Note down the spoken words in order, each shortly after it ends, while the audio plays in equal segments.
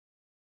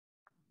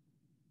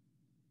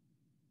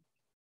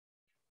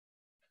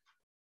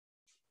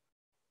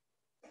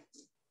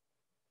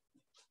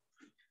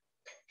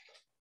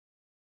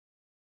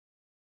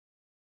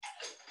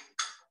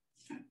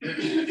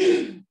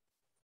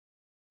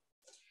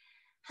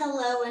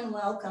Hello and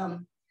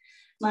welcome.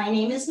 My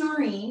name is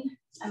Noreen.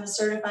 I'm a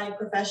certified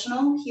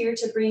professional here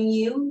to bring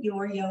you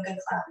your yoga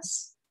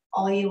class.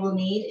 All you will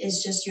need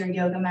is just your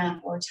yoga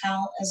mat or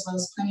towel, as well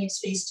as plenty of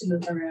space to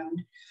move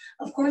around.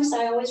 Of course,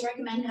 I always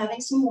recommend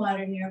having some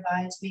water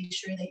nearby to make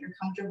sure that you're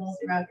comfortable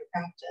throughout your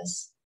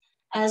practice.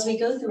 As we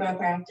go through our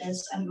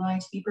practice, I'm going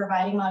to be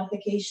providing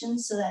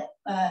modifications so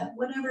that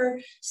whatever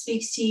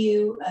speaks to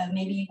you,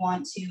 maybe you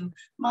want to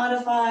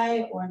modify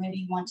or maybe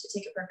you want to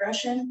take a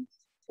progression,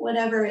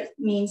 whatever it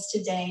means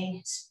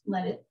today,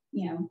 let it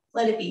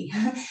be.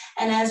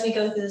 And as we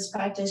go through this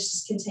practice,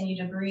 just continue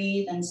to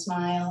breathe and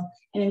smile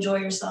and enjoy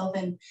yourself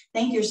and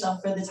thank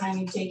yourself for the time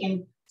you've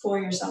taken for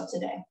yourself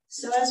today.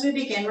 So as we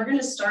begin, we're going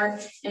to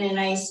start in a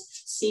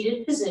nice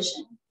seated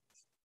position.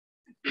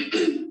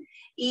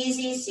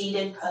 Easy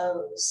seated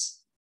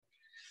pose.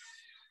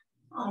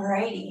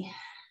 Alrighty,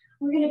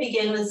 we're going to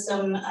begin with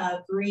some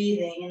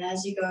breathing, and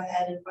as you go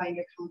ahead and find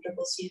your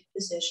comfortable seated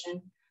position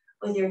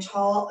with your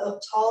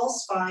tall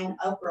spine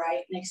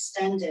upright and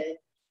extended,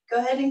 go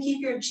ahead and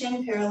keep your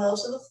chin parallel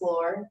to the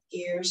floor,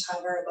 ears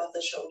hover above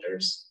the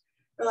shoulders.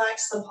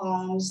 Relax the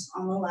palms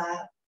on the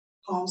lap,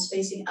 palms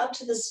facing up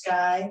to the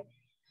sky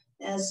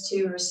as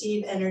to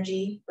receive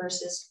energy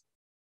versus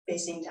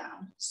facing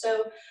down.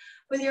 So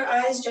with your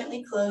eyes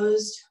gently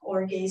closed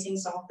or gazing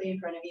softly in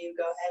front of you,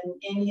 go ahead and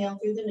inhale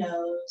through the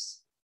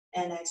nose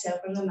and exhale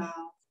from the mouth.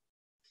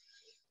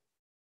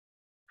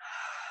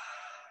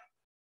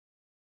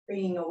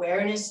 Bringing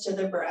awareness to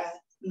the breath,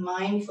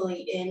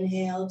 mindfully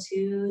inhale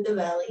to the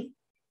belly.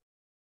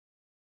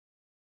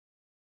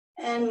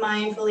 And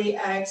mindfully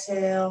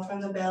exhale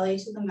from the belly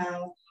to the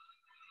mouth.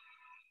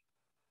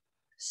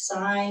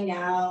 Sighing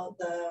out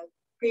the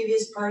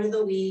previous part of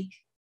the week,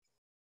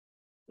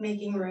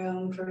 making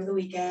room for the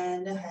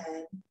weekend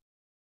ahead.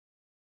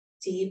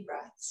 Deep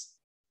breaths.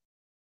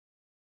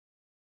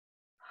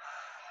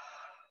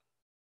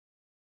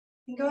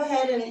 And go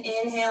ahead and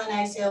inhale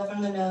and exhale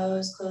from the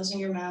nose, closing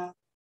your mouth.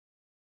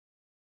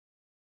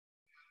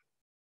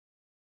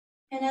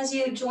 And as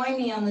you join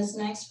me on this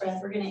next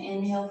breath, we're going to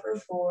inhale for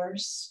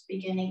force,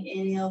 beginning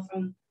inhale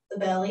from the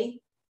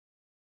belly.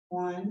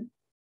 1,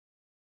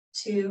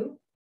 2,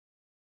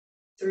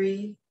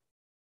 3,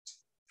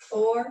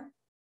 4.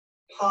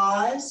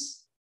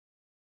 Pause.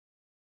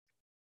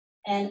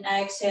 And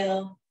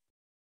exhale.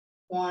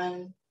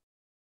 1,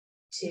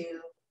 2,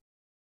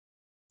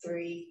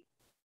 3,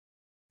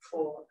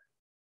 4.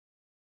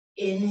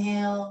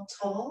 Inhale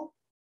tall.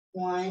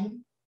 1,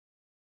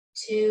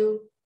 2,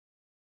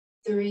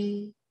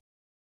 3,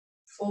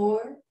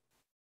 4.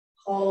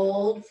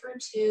 Hold for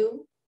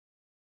 2.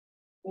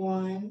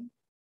 1.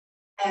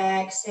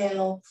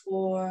 Exhale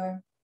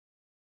 4,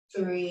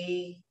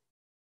 3,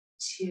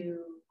 2,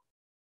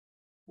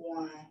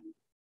 1.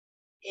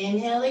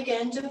 Inhale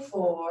again to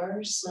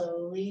 4.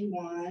 Slowly.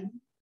 1,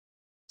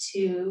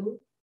 2,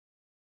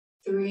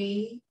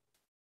 3,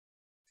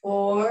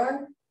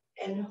 4.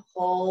 And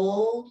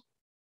hold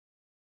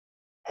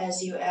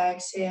as you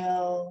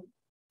exhale.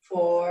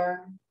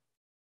 4,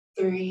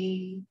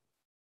 3,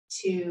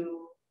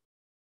 2,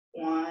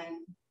 1.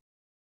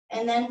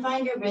 And then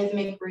find your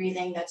rhythmic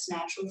breathing that's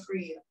natural for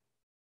you.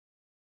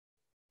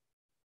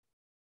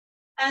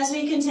 As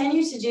we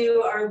continue to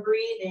do our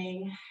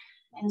breathing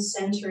and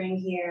centering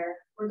here,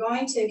 we're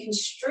going to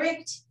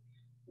constrict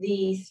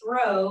the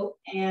throat,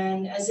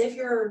 and as if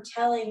you're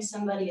telling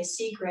somebody a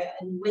secret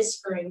and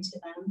whispering to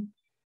them,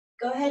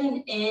 go ahead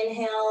and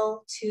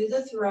inhale to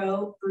the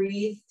throat,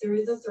 breathe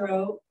through the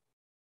throat.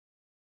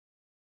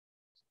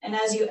 And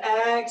as you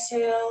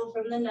exhale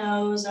from the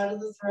nose, out of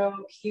the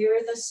throat,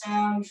 hear the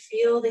sound,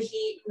 feel the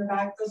heat in the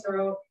back of the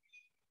throat.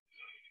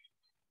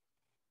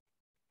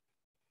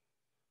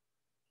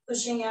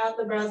 Pushing out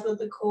the breath with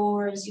the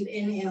core as you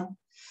inhale.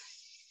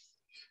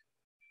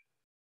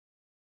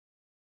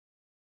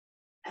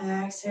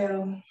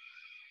 Exhale.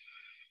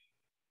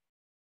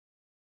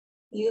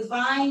 You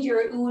find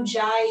your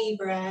Ujjayi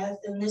breath,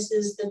 and this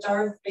is the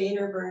Darth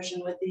Vader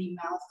version with the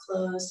mouth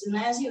closed. And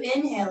as you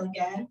inhale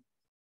again,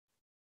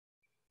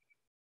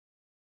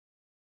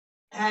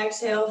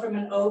 exhale from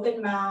an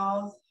open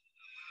mouth.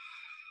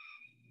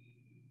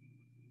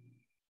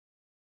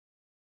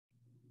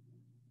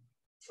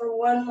 For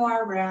one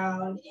more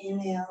round,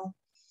 inhale,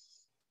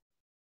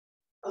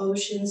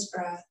 ocean's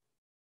breath,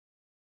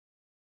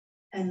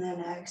 and then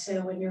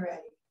exhale when you're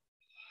ready.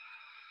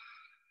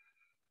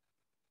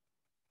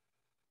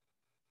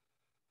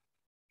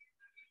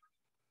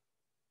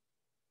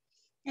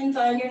 And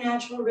find your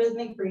natural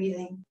rhythmic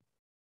breathing.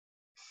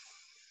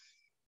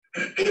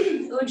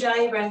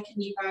 Ujjayi breath can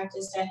be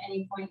practiced at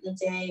any point in the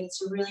day.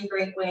 It's a really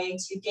great way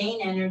to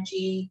gain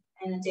energy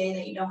in a day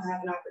that you don't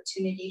have an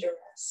opportunity to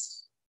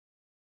rest.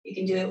 You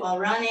can do it while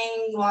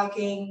running,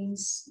 walking,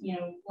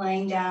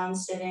 laying down,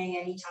 sitting,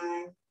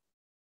 anytime.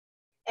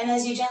 And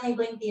as you gently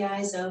blink the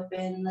eyes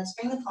open, let's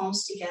bring the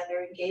palms together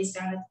and gaze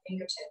down at the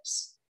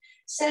fingertips,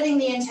 setting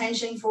the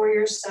intention for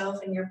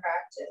yourself and your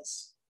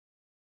practice.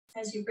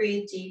 As you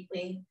breathe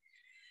deeply,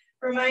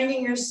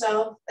 reminding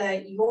yourself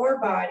that your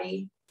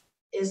body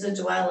is a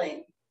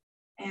dwelling.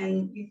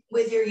 And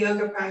with your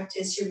yoga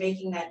practice, you're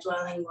making that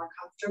dwelling more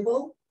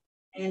comfortable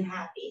and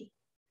happy.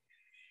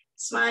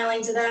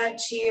 Smiling to that,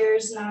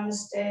 cheers,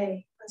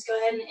 namaste. Let's go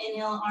ahead and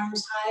inhale,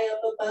 arms high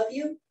up above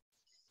you.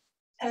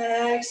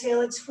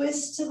 Exhale, a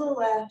twist to the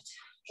left.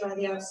 Draw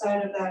the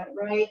outside of that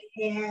right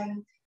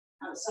hand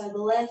outside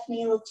the left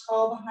knee, look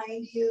tall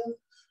behind you.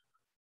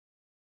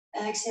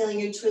 Exhale,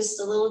 you twist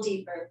a little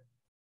deeper.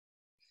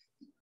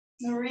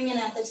 Now wringing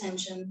out the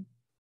tension.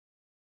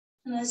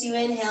 And as you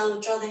inhale,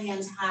 draw the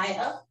hands high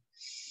up.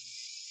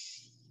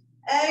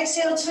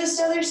 Exhale, twist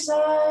other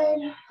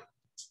side.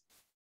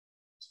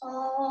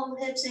 Tall,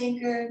 hips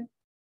anchored,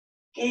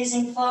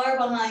 gazing far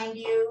behind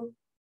you.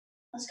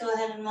 Let's go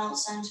ahead and melt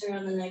center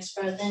on the next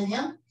breath.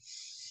 Inhale.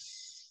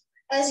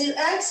 As you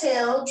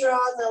exhale, draw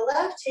the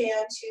left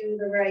hand to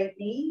the right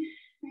knee,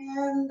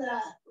 and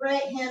that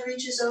right hand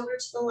reaches over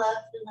to the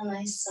left in a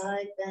nice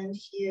side bend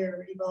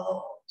here,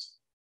 revolved.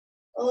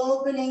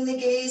 Opening the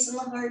gaze and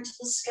the heart to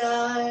the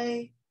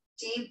sky,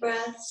 deep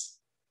breaths.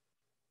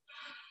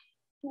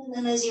 And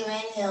then as you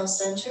inhale,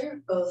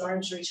 center, both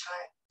arms reach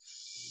high.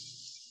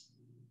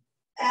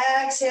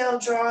 Exhale,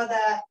 draw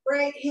that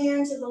right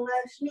hand to the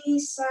left knee,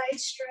 side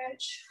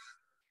stretch,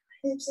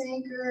 hips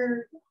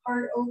anchored,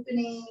 heart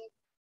opening,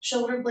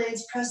 shoulder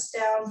blades pressed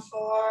down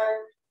far,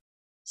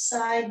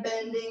 side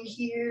bending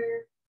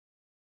here,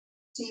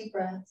 deep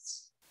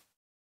breaths.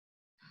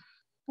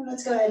 And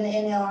let's go ahead and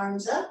inhale,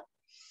 arms up.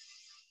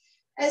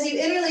 As you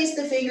interlace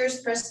the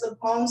fingers, press the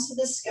palms to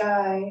the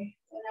sky. And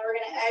then we're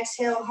gonna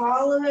exhale,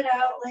 hollow it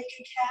out like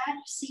a cat,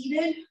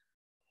 seated.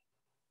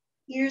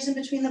 Ears in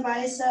between the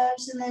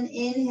biceps, and then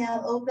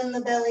inhale, open the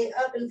belly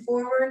up and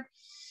forward.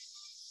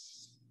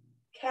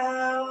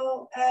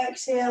 Cow,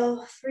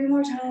 exhale, 3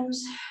 more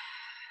times.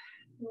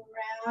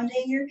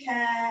 Rounding your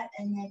cat,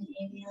 and then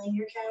inhaling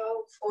your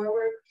cow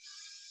forward.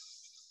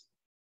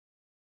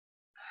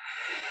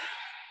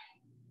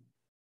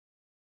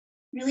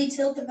 Really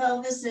tilt the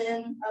pelvis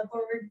in,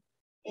 upward,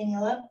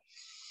 inhale up.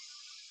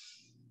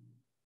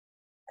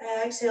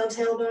 Exhale,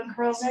 tailbone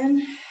curls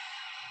in.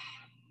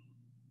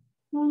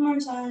 1 more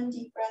time,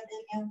 deep breath,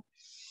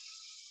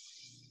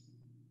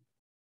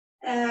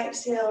 inhale.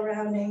 Exhale,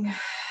 rounding.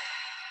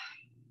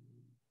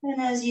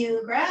 And as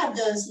you grab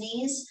those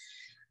knees,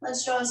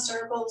 let's draw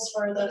circles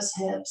for those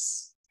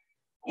hips.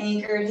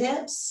 Anchored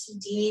hips,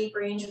 deep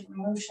range of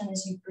motion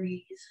as you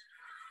breathe.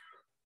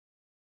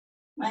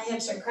 My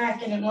hips are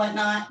cracking and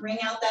whatnot. Wring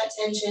out that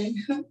tension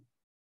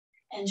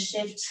and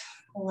shift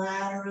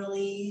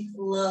laterally,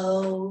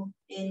 low.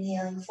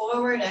 Inhaling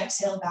forward,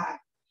 exhale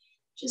back.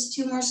 Just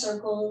 2 more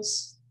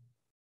circles.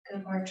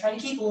 Good work. Try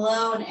to keep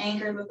low and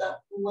anchored with the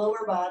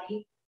lower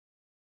body.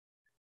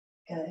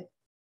 Good.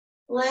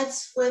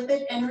 Let's flip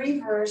it and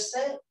reverse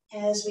it.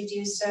 As we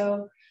do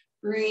so,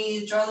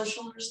 breathe, draw the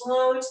shoulders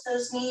low to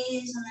those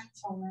knees and then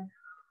forward.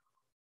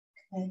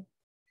 Good.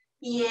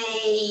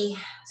 Yay.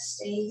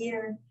 Stay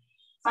here.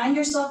 Find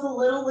yourself a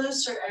little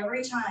looser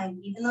every time,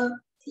 even though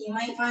you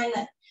might find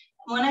that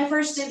when I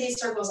first did these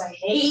circles, I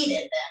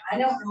hated them. I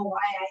don't know why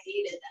I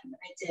hated them, but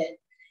I did.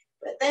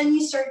 But then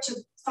you start to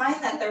find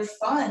that they're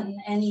fun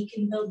and you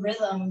can build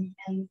rhythm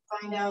and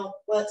find out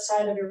what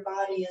side of your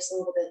body is a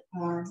little bit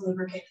more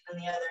lubricated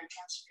than the other and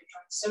transfer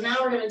control. So now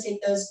we're going to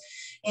take those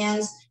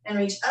hands and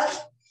reach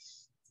up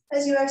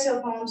as you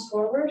exhale, palms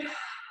forward.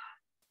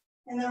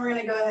 And then we're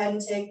going to go ahead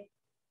and take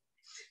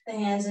the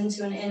hands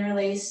into an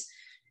interlace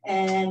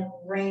and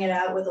wring it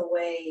out with a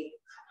wave.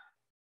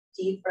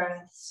 Deep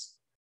breaths.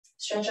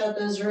 Stretch out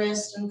those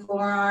wrists and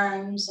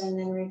forearms and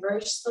then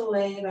reverse the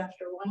wave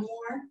after 1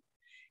 more.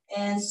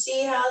 And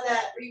see how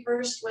that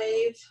reversed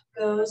wave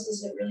goes.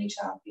 Is it really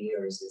choppy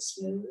or is it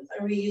smooth?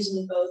 Are we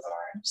using both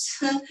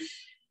arms?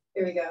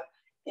 Here we go.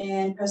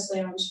 And press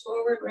the arms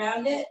forward,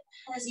 round it.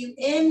 As you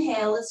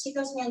inhale, let's take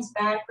those hands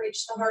back,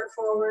 reach the heart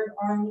forward,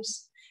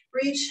 arms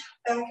reach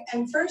back.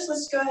 And first,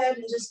 let's go ahead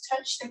and just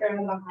touch the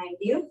ground behind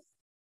you.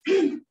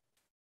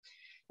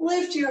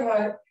 Lift your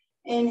heart.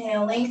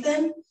 Inhale,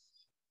 lengthen.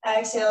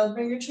 Exhale,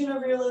 bring your chin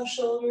over your left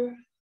shoulder.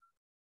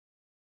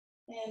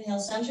 Inhale,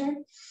 center.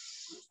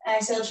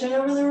 Exhale, chin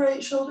over the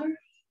right shoulder.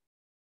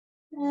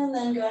 And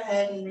then go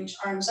ahead and reach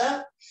arms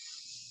up.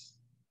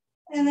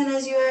 And then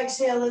as you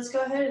exhale, let's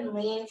go ahead and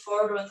lean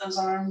forward with those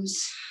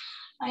arms.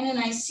 Find a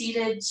nice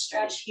seated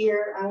stretch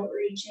here,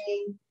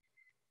 outreaching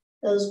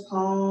those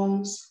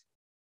palms.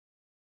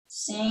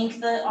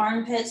 Sink the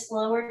armpits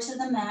lower to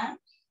the mat.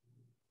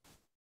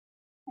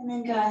 And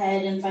then go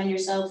ahead and find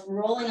yourself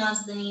rolling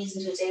onto the knees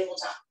into a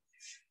tabletop.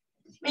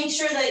 Make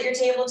sure that your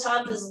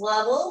tabletop is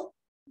level,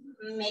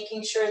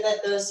 making sure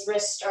that those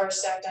wrists are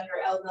stacked under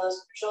elbows,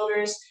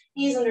 shoulders,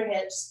 knees under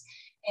hips,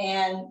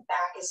 and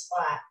back is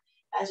flat.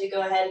 As you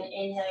go ahead and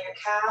inhale your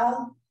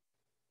cow.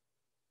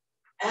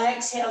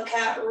 Exhale,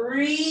 cat,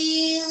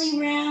 really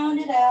round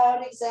it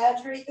out,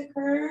 exaggerate the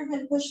curve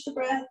and push the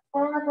breath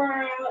far,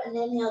 far out and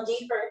inhale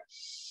deeper.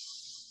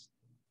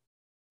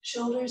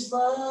 Shoulders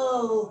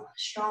low,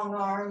 strong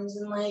arms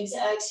and legs.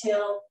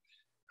 Exhale,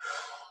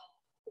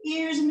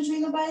 Ears in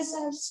between the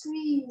biceps,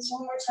 squeeze.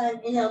 One more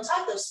time. Inhale,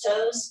 tuck those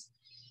toes.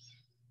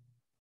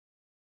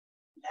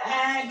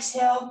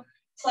 Exhale,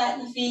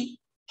 flatten the feet,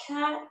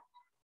 cat.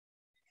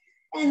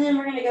 And then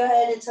we're gonna go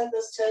ahead and tuck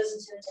those toes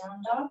into a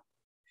down dog.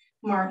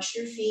 March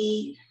your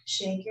feet,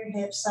 shake your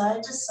hips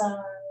side to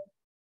side.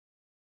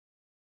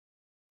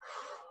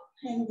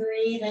 And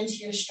breathe into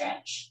your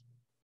stretch.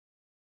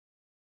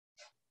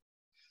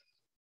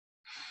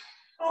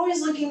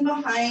 Always looking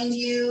behind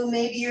you.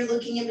 Maybe you're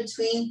looking in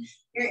between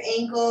your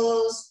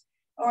ankles,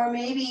 or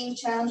maybe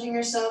challenging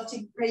yourself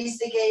to raise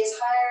the gaze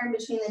higher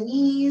between the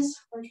knees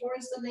or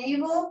towards the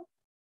navel.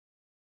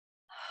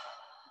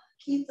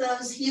 Keep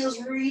those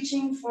heels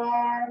reaching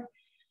far.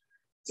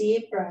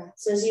 Deep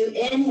breaths. As you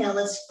inhale,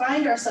 let's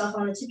find ourselves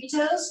on the tippy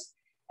toes,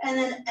 and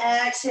then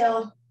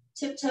exhale,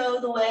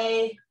 tiptoe the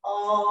way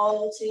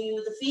all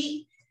to the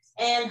feet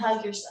and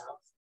hug yourself.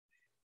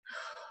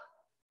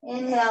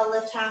 Inhale,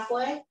 lift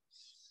halfway.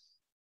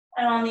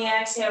 And on the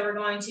exhale, we're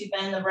going to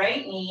bend the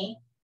right knee.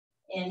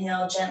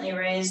 Inhale, gently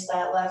raise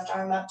that left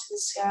arm up to the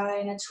sky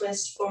in a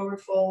twist,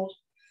 forward fold.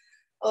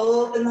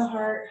 Open the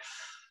heart,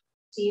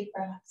 deep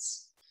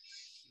breaths.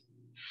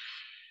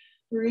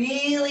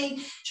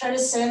 Really try to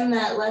send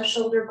that left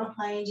shoulder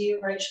behind you,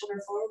 right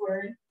shoulder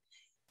forward.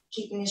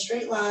 Keeping a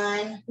straight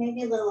line,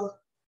 maybe a little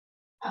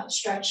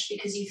outstretched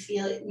because you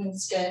feel it and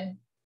it's good.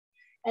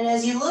 And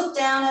as you look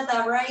down at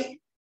that right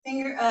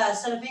finger,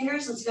 set of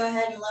fingers, let's go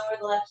ahead and lower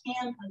the left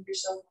hand, hug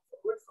yourself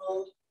forward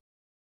fold.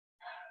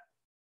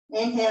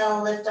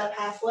 Inhale, lift up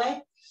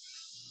halfway.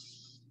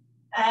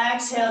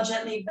 Exhale,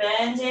 gently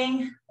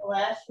bending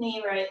left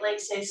knee, right leg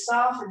stays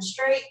soft and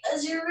straight.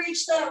 As you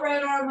reach that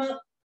right arm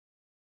up,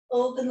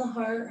 open the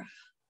heart,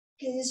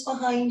 gaze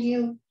behind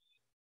you,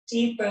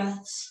 deep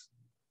breaths.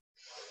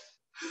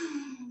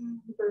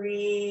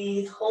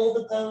 Breathe, hold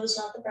the pose,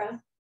 not the breath.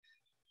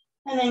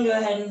 And then go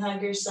ahead and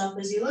hug yourself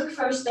as you look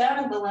first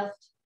down at the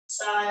left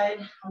side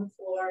on the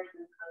floor and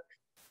then hug.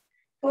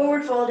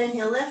 Forward fold,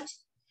 inhale, lift.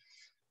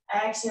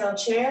 Exhale,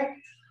 chair.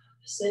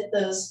 Sit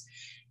those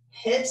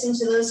hips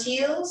into those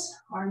heels.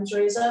 Arms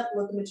raise up,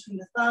 look in between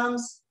the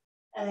thumbs,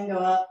 and then go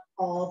up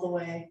all the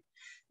way.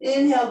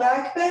 Inhale,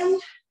 back bend.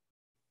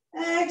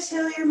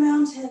 Exhale your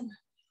mountain.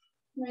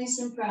 Nice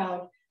and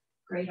proud.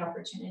 Great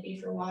opportunity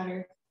for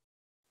water.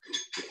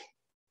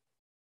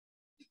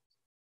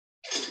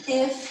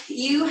 If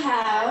you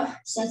have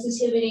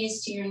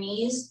sensitivities to your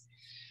knees,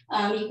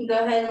 you can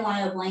go ahead and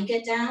lie a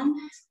blanket down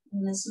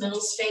in this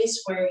middle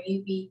space where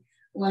you'd be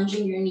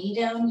lunging your knee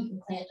down. You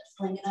can plant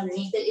a blanket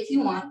underneath it if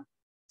you want.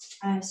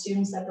 I have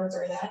students that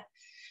prefer that.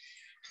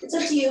 It's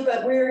up to you,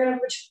 but we're going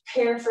to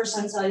prepare for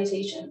sun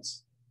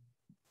salutations.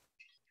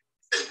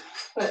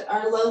 But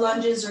our low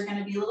lunges are going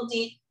to be a little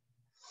deep.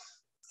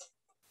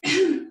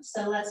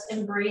 So let's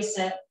embrace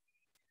it.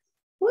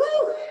 Woo!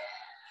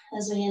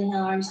 As we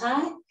inhale, arms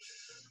high.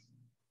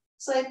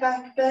 Slight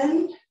back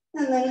bend.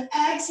 And then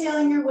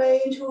exhaling your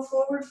way into a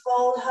forward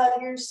fold,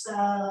 hug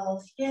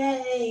yourself.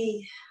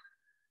 Yay!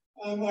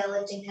 Inhale,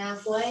 lifting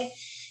halfway.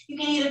 You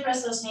can either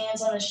press those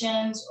hands on the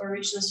shins or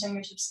reach those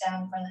fingertips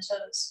down from the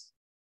toes.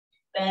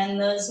 Bend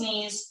those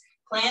knees,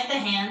 plant the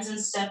hands, and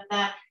step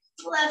that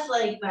left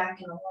leg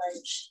back in a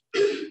lunge.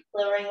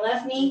 Lowering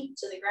left knee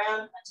to the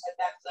ground, untie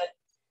back foot.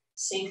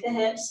 Sink the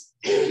hips.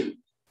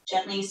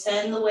 Gently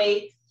send the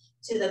weight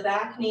to the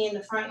back knee and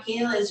the front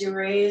heel as you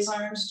raise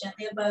arms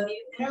gently above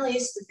you.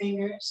 Interlace the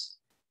fingers.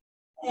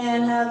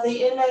 And have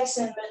the index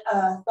and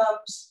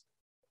thumbs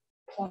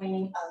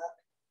pointing up.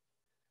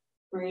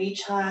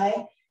 Reach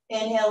high.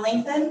 Inhale,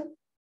 lengthen.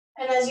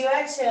 And as you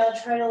exhale,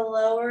 try to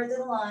lower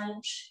the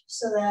lunge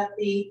so that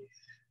the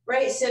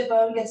right sit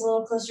bone gets a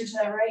little closer to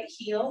that right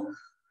heel.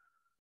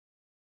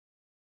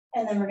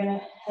 And then we're going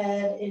to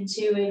head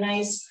into a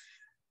nice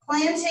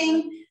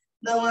planting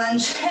the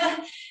lunge.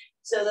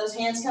 So those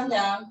hands come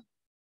down.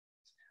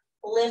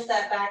 Lift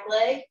that back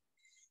leg.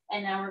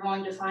 And now we're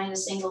going to find a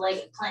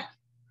single-legged plank.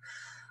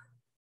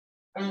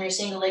 From your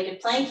single-legged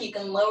plank, you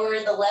can lower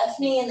the left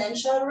knee and then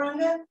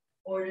chaturanga,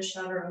 or just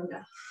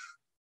chaturanga.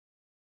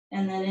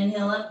 And then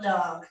inhale, up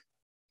dog.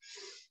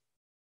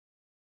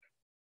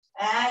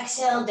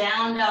 Exhale,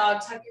 down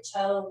dog, tuck your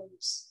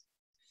toes.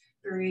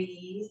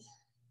 Breathe.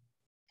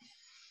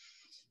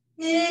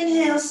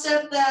 Inhale,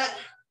 step that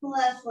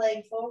left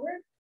leg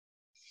forward.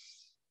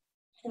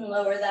 And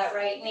lower that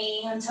right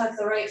knee, untuck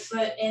the right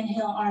foot.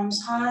 Inhale,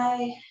 arms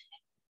high.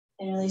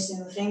 And releasing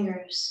the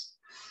fingers.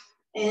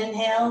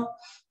 Inhale,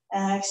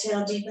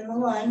 exhale, deepen the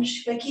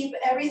lunge, but keep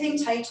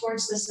everything tight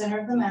towards the center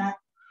of the mat.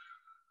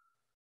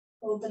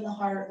 Open the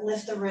heart,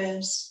 lift the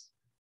ribs.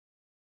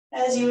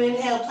 As you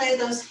inhale, plant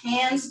those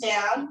hands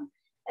down.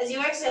 As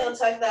you exhale,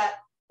 tuck that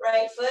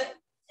right foot.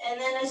 And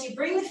then as you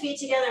bring the feet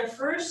together,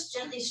 first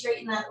gently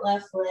straighten that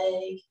left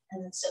leg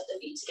and then step the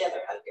feet together,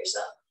 hug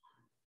yourself.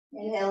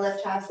 Inhale,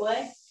 lift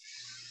halfway.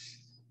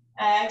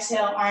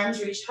 Exhale,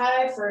 arms reach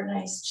high for a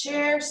nice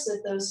chair. Sit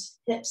those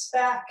hips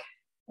back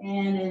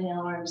and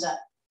inhale, arms up.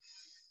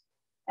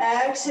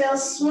 Exhale,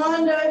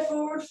 swan dive,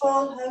 forward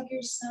fold, hug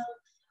yourself.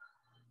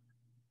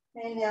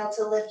 Inhale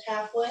to lift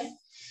halfway.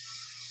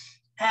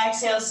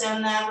 Exhale,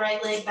 send that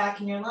right leg back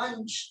in your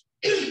lunge.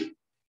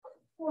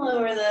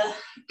 Lower the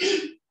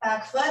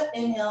back foot,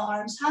 inhale,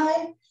 arms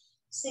high.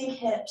 Sink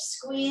hips,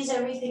 squeeze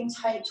everything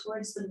tight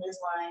towards the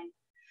midline.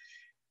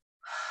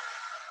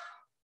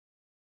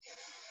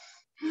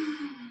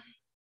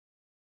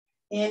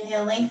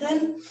 Inhale,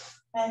 lengthen.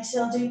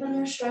 Exhale, deepen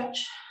or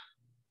stretch.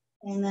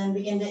 And then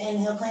begin to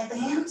inhale, plant the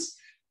hands.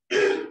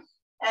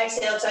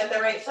 Exhale, tuck the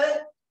right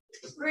foot.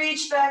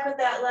 Reach back with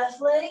that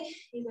left leg.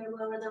 Either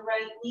lower the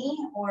right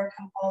knee or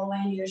come all the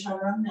way into your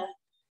chaturanga.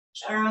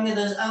 Chaturanga,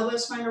 those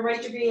elbows find a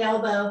right degree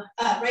elbow,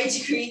 right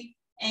degree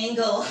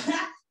angle.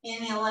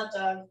 Inhale, up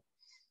dog.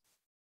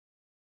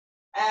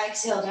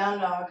 Exhale, down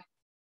dog.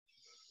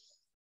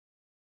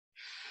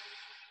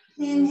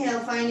 Inhale,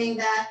 finding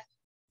that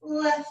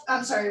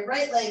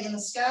right leg in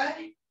the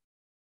sky.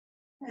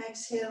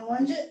 Exhale,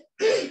 lunge it.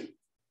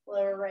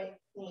 Lower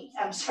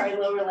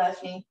lower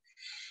left knee.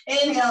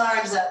 Inhale,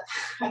 arms up.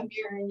 I'm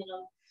veering,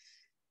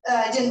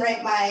 I didn't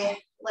write my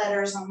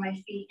letters on my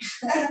feet.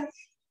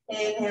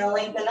 Inhale,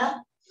 lengthen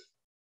up.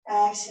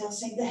 Exhale,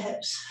 sink the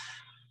hips.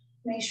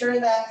 Make sure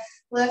that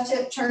left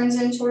hip turns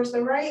in towards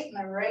the right and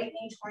the right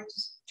knee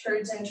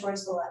turns in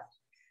towards the left.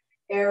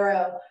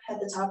 Arrow at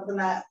the top of the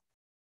mat.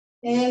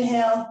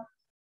 Inhale,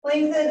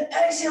 lengthen.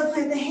 Exhale,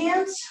 plant the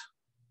hands.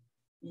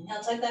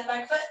 Inhale, tuck that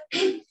back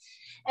foot.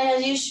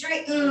 As you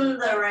straighten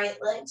the right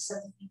leg,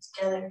 set the feet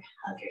together,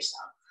 hug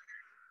yourself.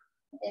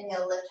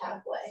 Inhale, lift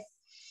halfway.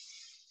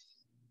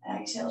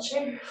 Exhale,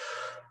 chair.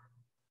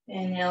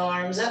 Inhale,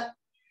 arms up.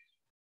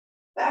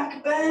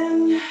 Back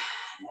bend.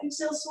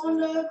 Exhale, swan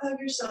dog, hug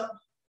yourself.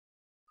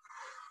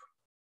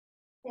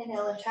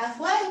 Inhale, lift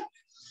halfway.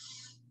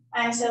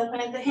 Exhale,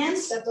 plant the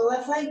hands, step the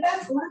left leg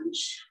back,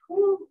 lunge.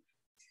 Woo.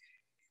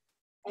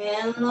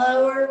 And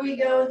lower we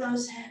go with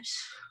those hips.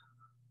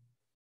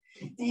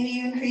 Maybe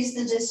you increase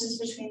the distance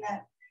between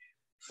that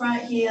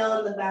front heel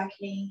and the back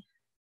knee.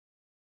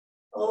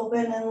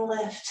 Open and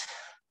lift.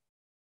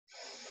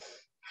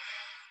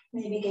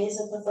 Maybe gaze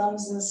up the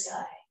thumbs in the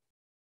sky.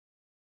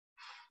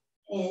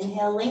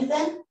 Inhale,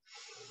 lengthen.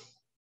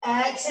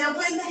 Exhale,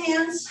 plant the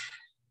hands.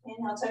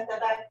 Inhale, tuck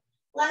that back.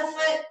 Left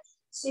foot,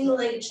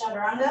 single-legged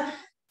chaturanga.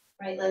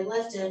 Right leg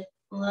lifted,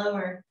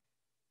 lower.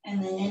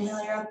 And then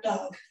inhale your up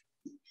dog.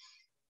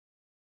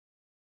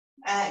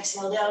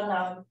 Exhale, down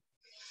dog.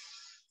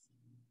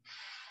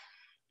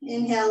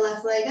 Inhale,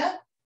 left leg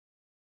up.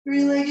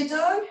 Three-legged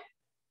dog.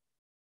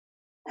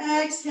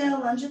 Exhale,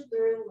 lunge it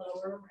through,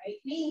 lower right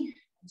knee.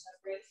 Tuck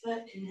right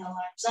foot, inhale,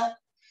 arms up.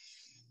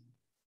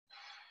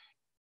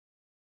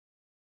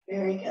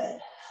 Very good.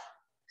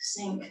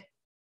 Sink.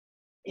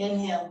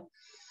 Inhale.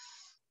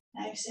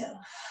 Exhale.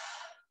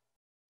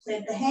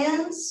 Plant the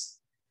hands.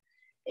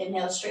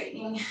 Inhale,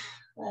 straightening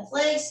left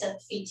leg, step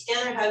the feet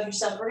together, hug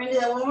yourself. We're gonna do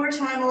that one more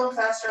time, a little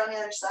faster on the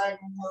other side.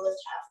 Inhale,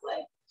 lift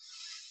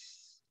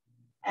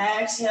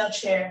halfway. Exhale,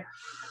 chair.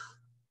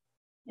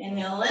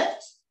 Inhale,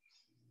 lift.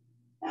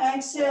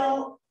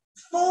 Exhale,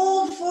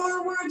 fold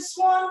forward,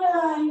 swan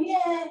dive.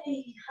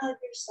 Yay! Hug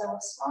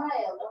yourself, smile.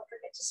 Don't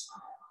forget to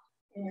smile.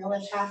 Inhale,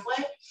 lift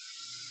halfway.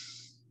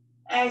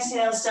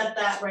 Exhale, step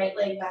that right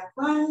leg back,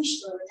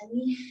 lunge, lower the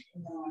knee,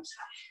 and then arms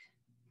high.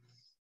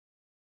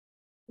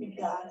 You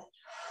got it.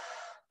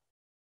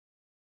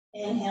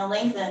 Inhale,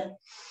 lengthen.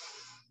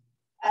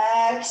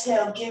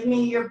 Exhale, give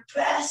me your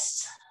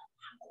best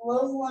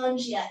low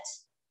lunge yet.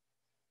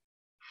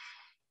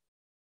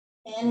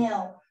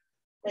 Inhale,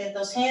 plant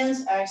those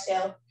hands.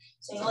 Exhale,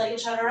 single-legged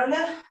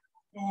chaturanga.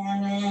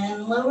 And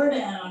then lower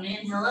down.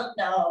 Inhale, up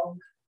dog.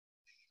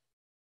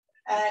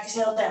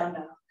 Exhale, down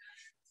dog.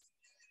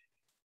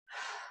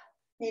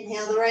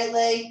 Inhale the right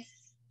leg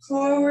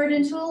forward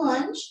into a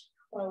lunge.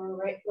 Lower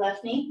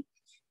left knee.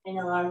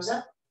 Inhale, arms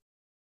up.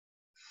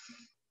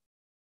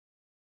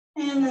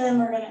 And then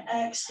we're going to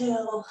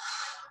exhale,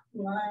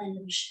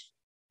 lunge.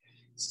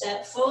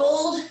 Step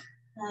fold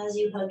as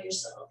you hug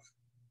yourself.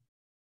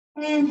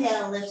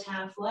 Inhale, lift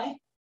halfway.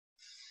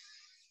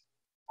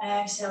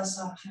 Exhale,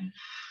 soften.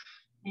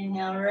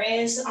 Inhale,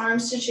 raise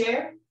arms to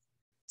chair.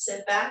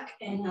 Sit back,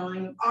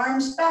 inhaling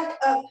arms back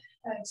up.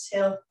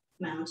 Exhale,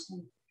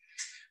 mountain.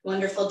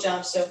 Wonderful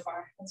job so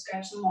far. Let's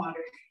grab some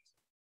water.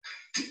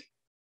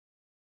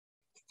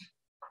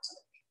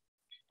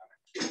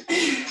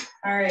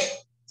 All right,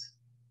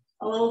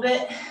 a little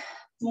bit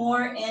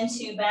more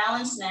into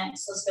balance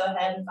next. Let's go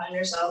ahead and find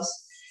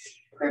ourselves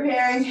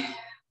preparing.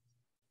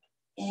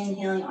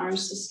 Inhaling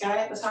arms to sky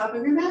at the top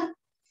of your mat.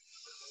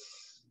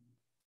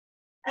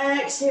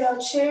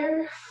 Exhale,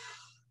 chair.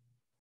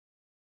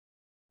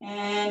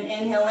 And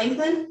inhale,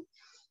 lengthen.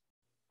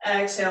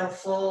 Exhale,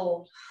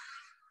 fold.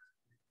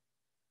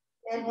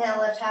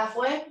 Inhale, lift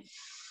halfway.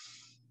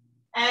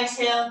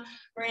 Exhale,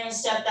 we're gonna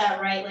step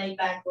that right leg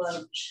back,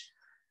 lunge.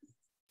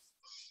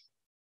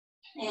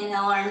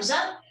 Inhale, arms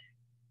up.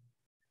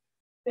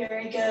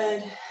 Very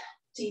good.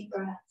 Deep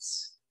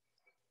breaths.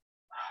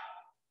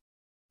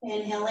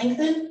 Inhale,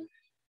 lengthen.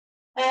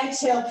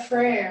 Exhale,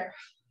 prayer.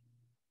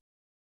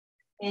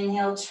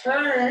 Inhale,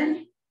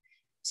 turn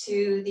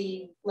to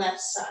the left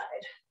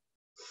side.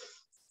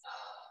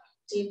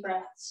 Deep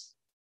breaths.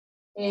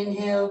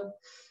 Inhale,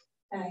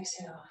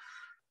 exhale.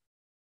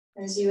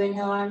 As you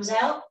inhale, arms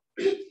out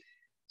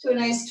to a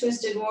nice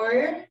twisted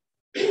warrior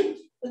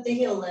with the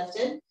heel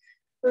lifted.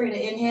 We're going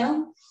to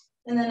inhale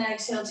and then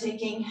exhale,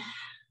 taking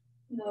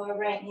the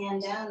right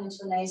hand down into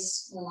a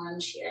nice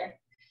lunge here.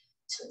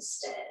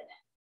 Twisted.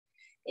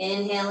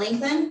 Inhale,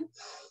 lengthen.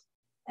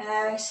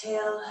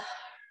 Exhale,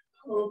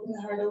 open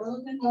the heart a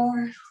little bit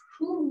more.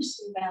 Ooh,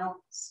 some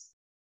balance.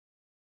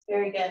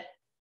 Very good.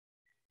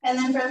 And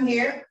then from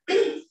here,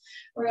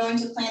 we're going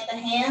to plant the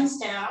hands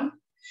down,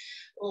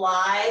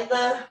 lie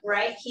the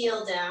right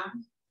heel down.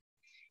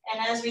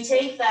 And as we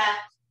take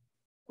that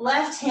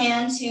left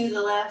hand to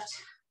the left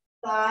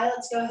thigh,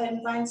 let's go ahead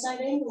and find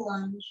side angle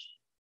lunge.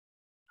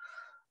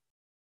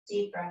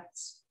 Deep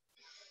breaths.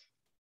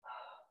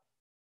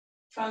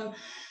 From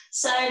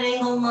side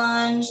angle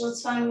lunge,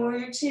 let's find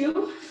warrior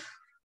two.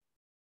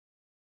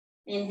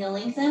 Inhale,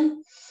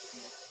 lengthen.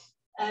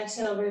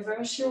 Exhale,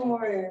 reverse your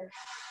warrior.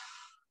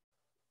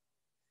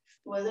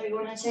 Whether you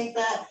want to take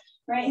that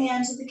right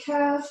hand to the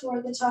calf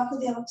or the top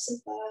of the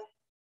opposite thigh.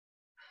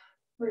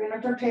 We're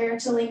going to prepare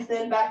to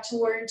lengthen back to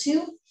warrior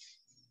two.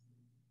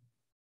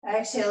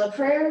 Exhale a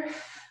prayer.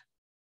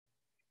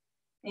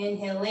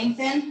 Inhale,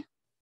 lengthen.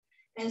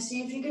 And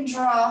see if you can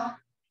draw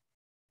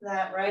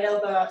that right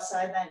elbow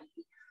outside that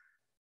knee.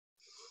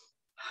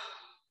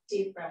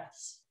 Deep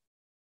breaths.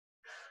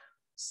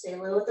 Stay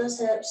low with those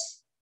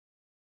hips.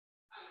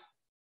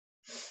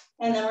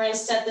 And then we're going to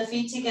step the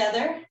feet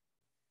together.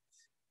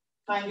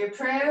 Find your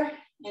prayer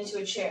into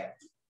a chair.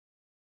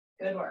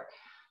 Good work.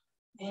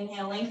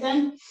 Inhale,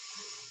 lengthen.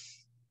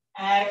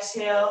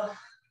 Exhale,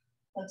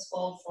 let's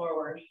fold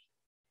forward.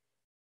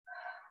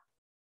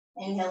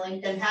 Inhale,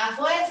 lengthen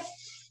halfway.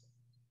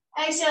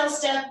 Exhale,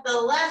 step the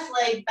left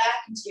leg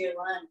back into your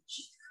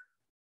lunge.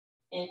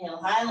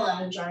 Inhale, high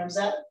lunge, arms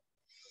up.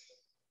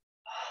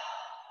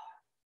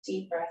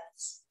 Deep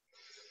breaths.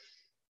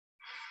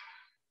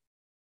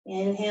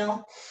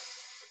 Inhale,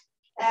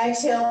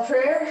 exhale,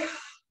 prayer.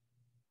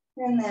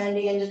 And then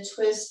begin to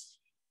twist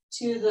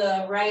to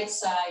the right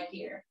side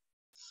here.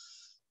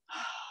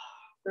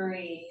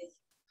 Breathe.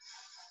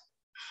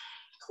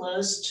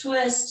 Close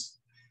twist.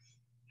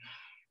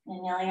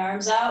 Inhaling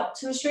arms out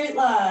to a straight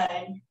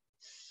line.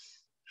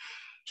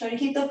 Try to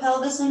keep the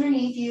pelvis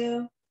underneath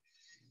you.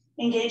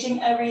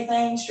 Engaging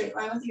everything, straight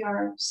line with the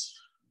arms.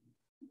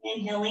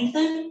 Inhale,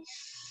 lengthen.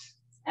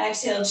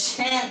 Exhale,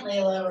 gently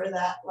lower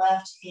that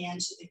left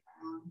hand to the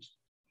ground.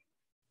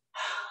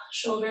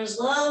 Shoulders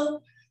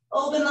low.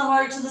 Open the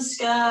heart to the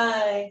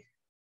sky.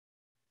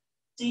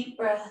 Deep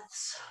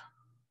breaths.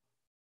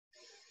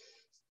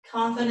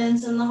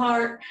 Confidence in the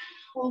heart.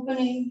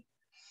 Opening.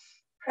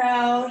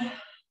 Proud.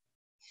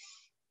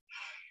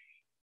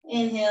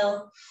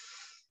 Inhale.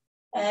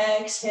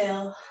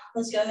 Exhale.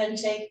 Let's go ahead and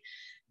take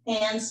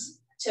hands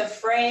to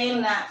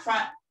frame that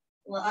front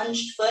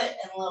lunged foot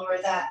and lower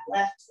that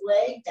left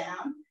leg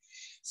down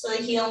so the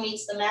heel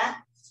meets the mat.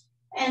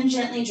 And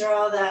gently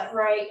draw that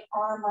right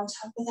arm on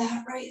top of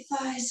that right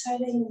thigh,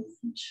 side angle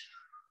lunge.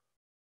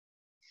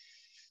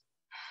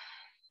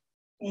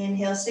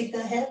 Inhale, stick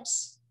the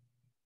hips.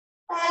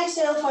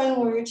 Exhale, find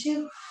warrior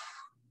two.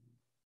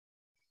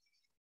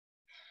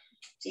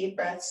 Deep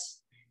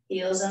breaths,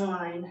 heels in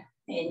line.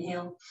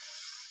 Inhale.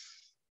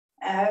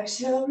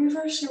 Exhale,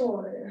 reverse your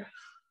warrior.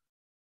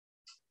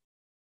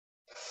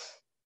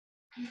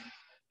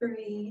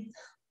 Breathe.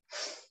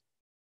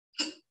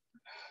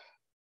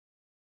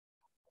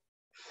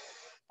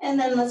 And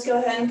then let's go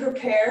ahead and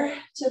prepare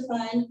to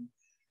find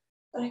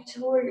back to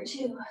warrior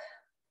two.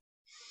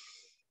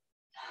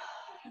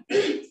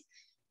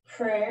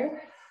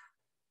 Prayer.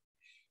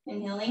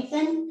 Inhale,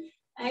 lengthen.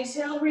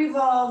 Exhale,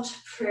 revolved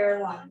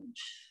prayer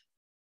lunge.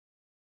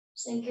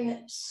 Sink your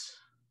hips.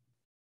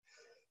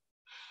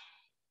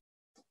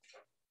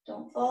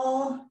 Don't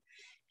fall.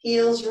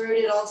 Heels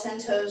rooted, all 10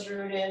 toes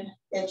rooted.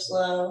 Hips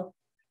low.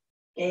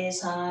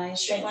 Gaze high.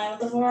 Straight line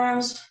with the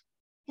forearms.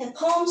 And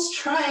palms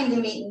trying to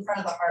meet in front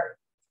of the heart.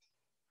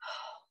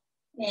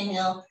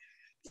 Inhale,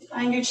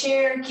 find your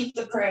chair, keep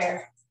the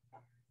prayer.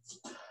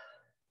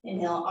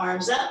 Inhale,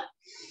 arms up.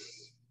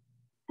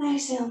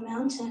 Exhale,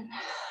 mountain.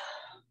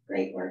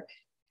 Great work.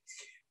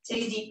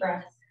 Take a deep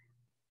breath.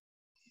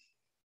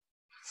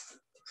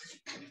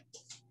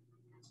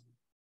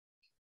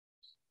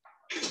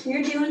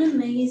 You're doing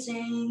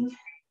amazing.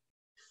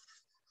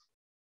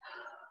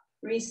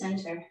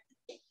 Recenter.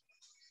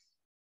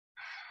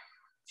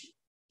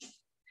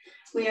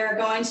 We are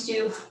going to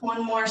do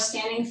one more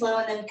standing flow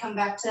and then come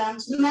back down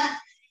to the mat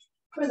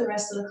for the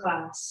rest of the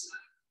class.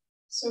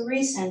 So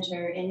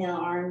recenter, inhale,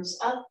 arms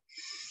up.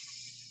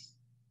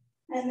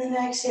 And then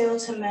exhale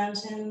to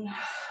mountain,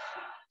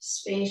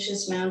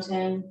 spacious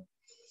mountain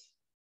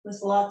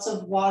with lots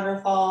of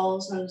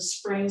waterfalls and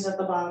springs at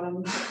the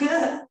bottom.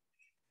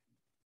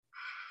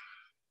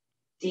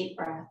 Deep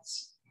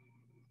breaths.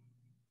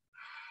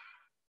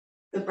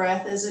 The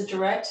breath is a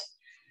direct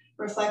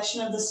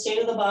reflection of the state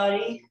of the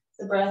body.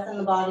 The breath and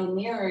the body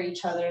mirror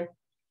each other.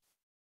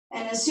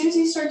 And as soon as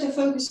you start to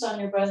focus on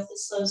your breath, it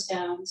slows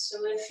down. So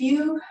if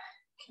you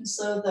can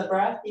slow the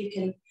breath, you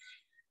can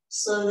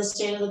slow the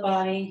state of the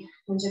body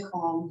into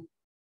calm.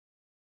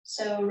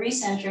 So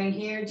recentering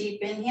here,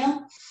 deep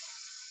inhale.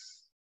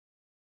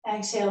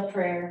 Exhale,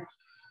 prayer.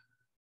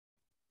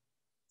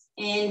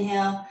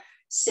 Inhale,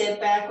 sit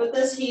back with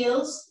those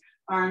heels,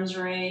 arms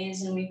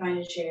raised, and we find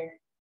a chair.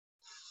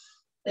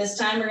 This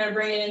time we're going to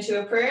bring it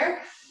into a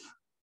prayer.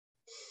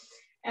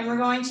 And we're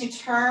going to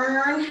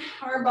turn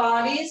our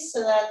bodies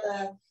so that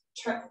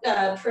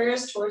the prayer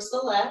is towards the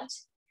left.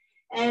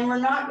 And we're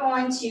not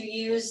going to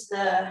use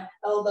the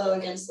elbow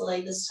against the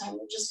leg this time.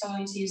 We're just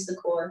going to use the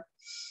core.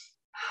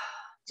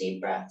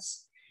 Deep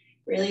breaths.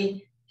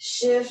 Really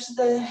shift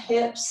the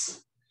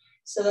hips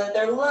so that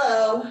they're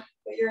low,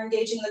 but you're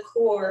engaging the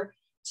core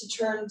to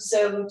turn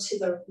so to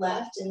the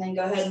left, and then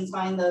go ahead and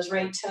find those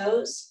right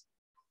toes.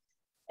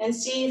 And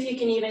see if you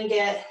can even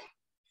get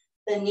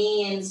the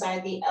knee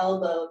inside the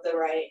elbow of the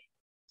right.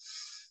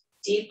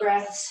 Deep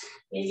breaths.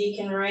 If you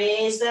can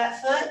raise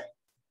that foot.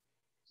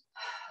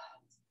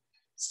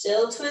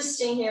 Still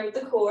twisting here with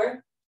the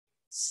core.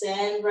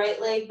 Send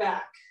right leg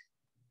back.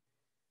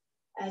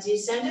 As you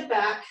send it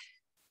back,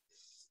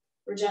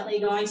 we're gently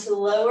going to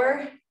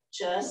lower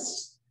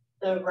just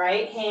the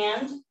right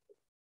hand.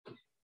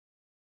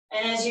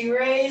 And as you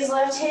raise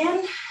left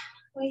hand,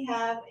 we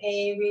have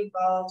a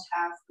revolved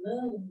half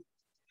moon.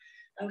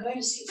 I'm going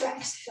to scoot back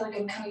because I feel like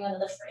I'm coming out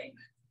of the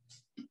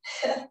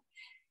frame.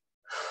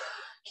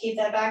 Keep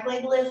that back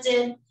leg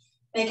lifted.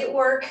 Make it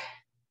work.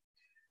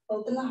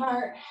 Open the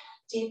heart.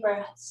 Deep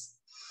breaths.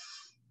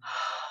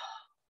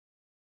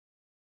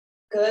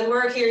 Good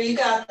work here. You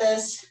got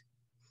this.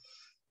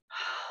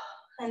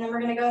 And then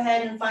we're going to go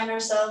ahead and find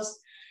ourselves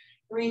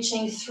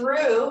reaching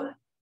through.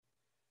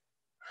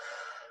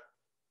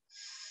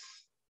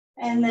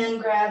 And then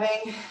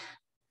grabbing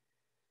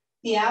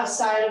the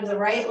outside of the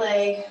right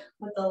leg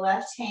with the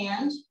left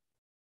hand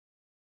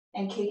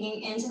and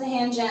kicking into the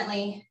hand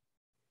gently.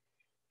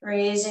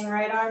 Raising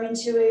right arm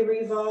into a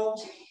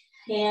revolved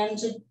hand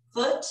to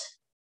foot.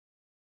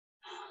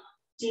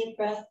 Deep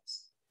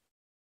breaths.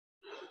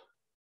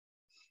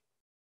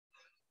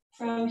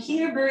 From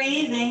here,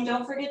 breathing,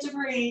 don't forget to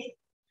breathe.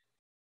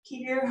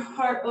 Keep your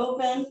heart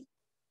open.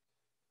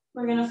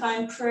 We're gonna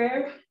find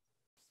prayer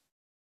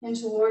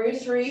into warrior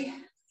three.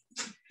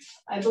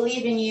 I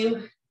believe in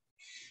you.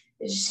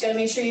 You just gotta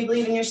make sure you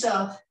believe in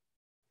yourself.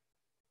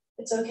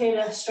 It's okay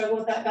to struggle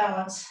with that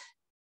balance.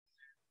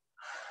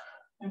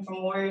 And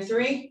from warrior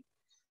three,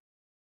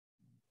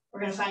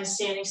 we're gonna find a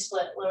standing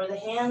split. Lower the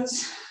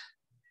hands.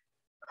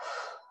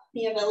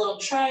 You have a little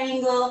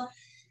triangle,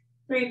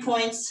 3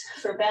 points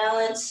for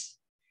balance.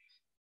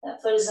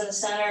 That foot is in the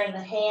center and the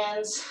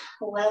hands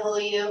level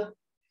you.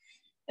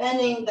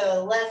 Bending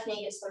the left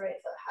knee gets the right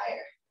foot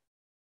higher.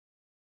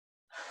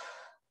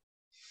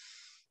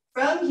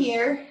 From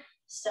here,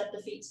 step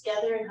the feet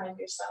together and hug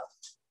yourself.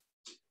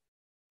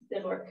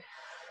 Good work.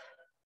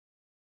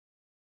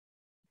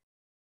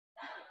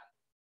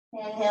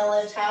 Inhale,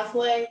 lift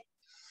halfway.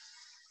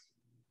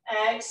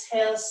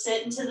 Exhale,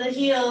 sit into the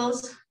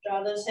heels.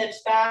 Draw those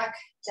hips back,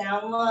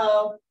 down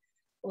low.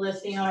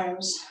 Lift the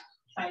arms,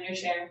 find your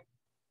chair.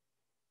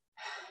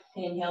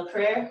 Inhale,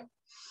 prayer.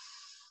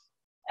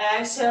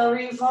 Exhale,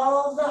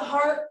 revolve the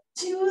heart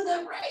to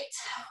the right.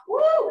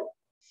 Woo!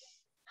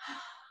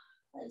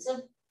 That's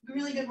a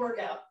really good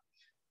workout.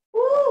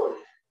 Woo!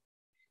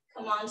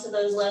 Come on to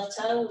those left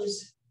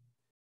toes.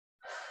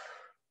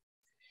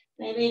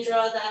 Maybe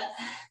draw that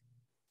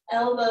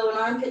elbow and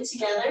armpit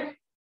together.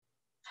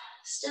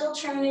 Still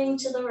turning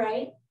to the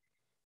right.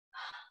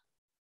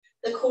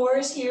 The core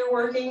is here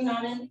working,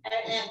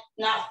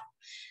 not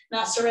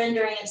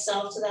surrendering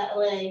itself to that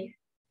leg.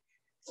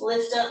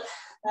 Lift up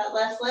that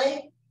left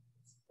leg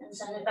and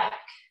send it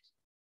back.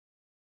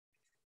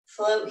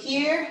 Float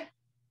here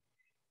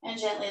and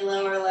gently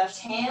lower left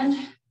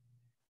hand.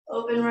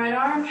 Open right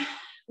arm,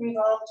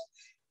 revolved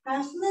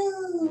half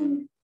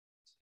moon.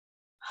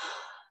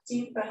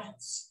 Deep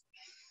breaths.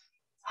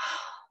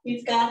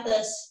 You've got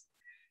this.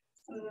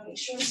 I'm gonna make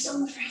sure I'm still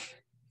in the frame.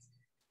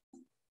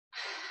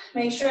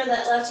 Make sure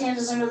that left hand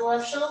is under the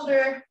left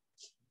shoulder.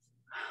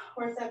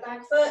 Work that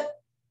back foot.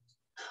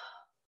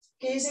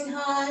 Gazing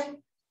high.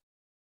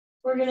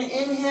 We're gonna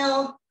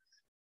inhale,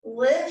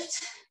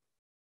 lift,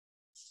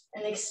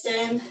 and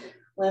extend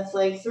left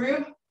leg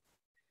through.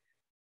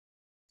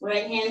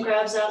 Right hand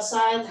grabs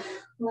outside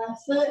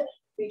left foot.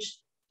 Reach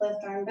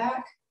left arm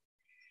back.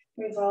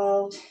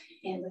 Revolved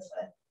hand to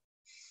foot.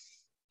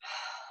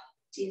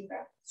 Deep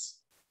breaths.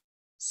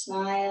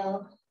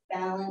 Smile,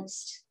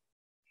 balanced,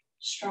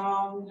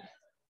 strong.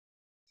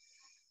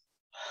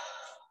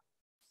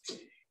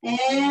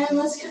 And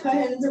let's go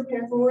ahead and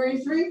prepare for warrior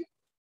three.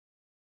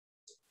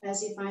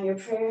 As you find your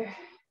prayer,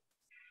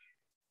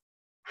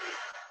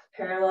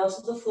 parallel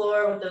to the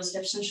floor with those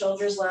hips and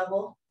shoulders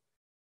level.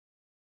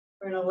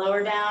 We're gonna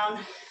lower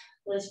down,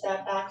 lift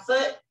that back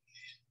foot,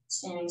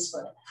 standing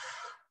split.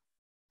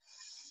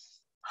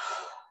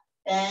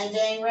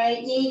 Bending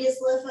right knee gets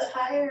left foot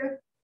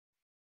higher.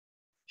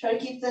 Try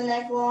to keep the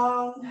neck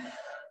long.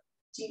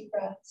 Deep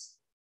breaths.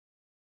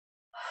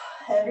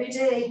 Every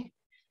day,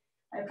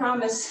 I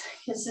promise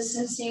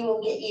consistency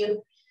will get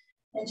you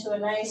into a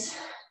nice,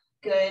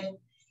 good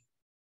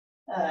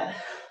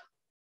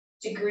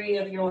degree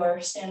of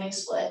your standing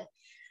split.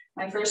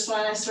 My first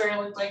one, I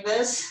swear, looked like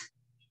this.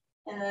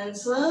 And then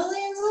slowly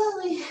and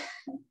slowly,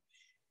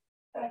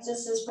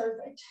 practice is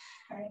perfect.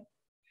 All right,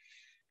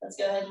 let's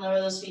go ahead and lower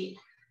those feet.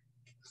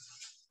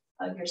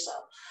 Hug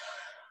yourself.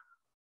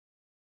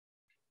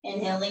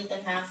 Inhale,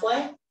 lengthen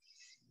halfway.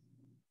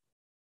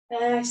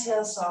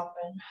 Exhale,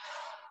 soften.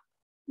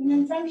 And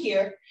then from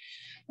here,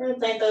 we're gonna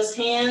plant those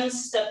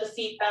hands, step the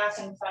feet back,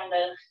 and find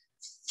a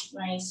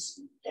nice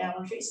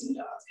downward facing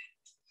dog.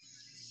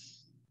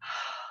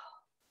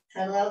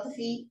 Pedal out the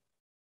feet.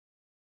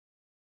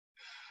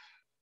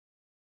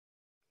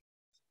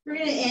 We're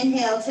gonna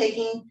inhale,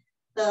 taking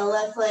the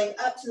left leg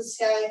up to the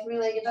sky,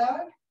 three-legged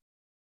dog.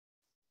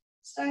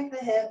 Stack the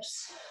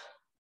hips,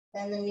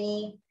 bend the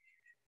knee,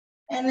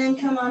 and then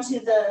come onto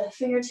the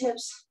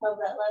fingertips of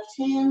that left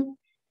hand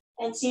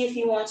and see if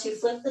you want to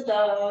flip the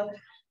dog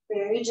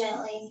very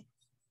gently,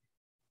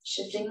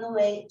 shifting the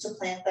weight to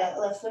plant that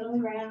left foot on the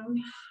ground.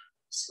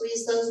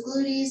 Squeeze those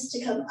glutes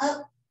to come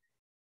up.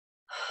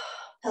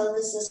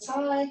 Pelvis is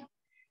high.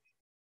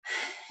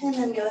 And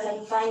then go ahead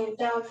and find your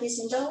downward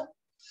facing dog.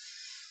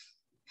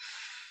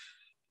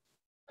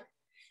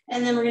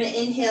 And then we're going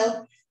to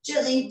inhale,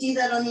 gently do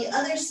that on the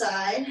other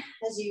side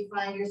as you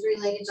find your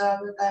three-legged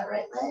dog with that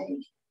right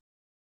leg.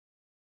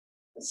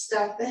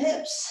 Stack the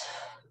hips,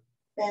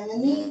 bend the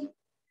knee.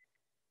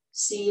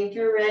 See if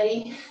you're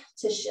ready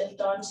to shift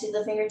onto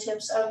the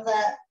fingertips of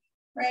that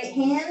right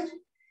hand.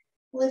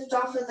 Lift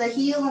off of the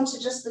heel onto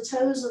just the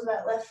toes of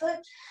that left foot.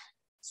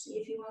 See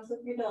if you want to flip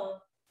your dog.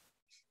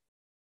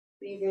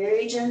 Be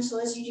very gentle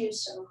as you do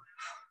so.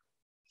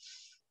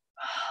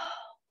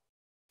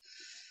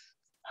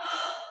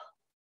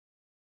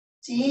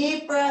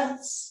 Deep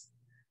breaths.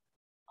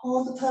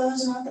 Hold the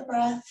pose, not the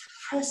breath.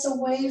 Press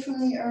away from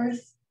the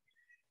earth.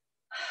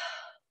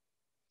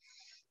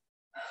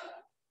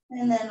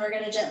 And then we're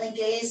going to gently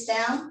gaze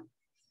down.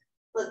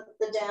 Flip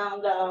the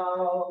down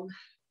dog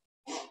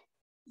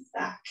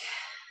back.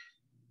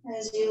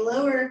 As you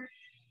lower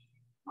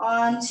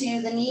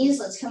onto the knees,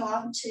 let's come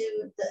off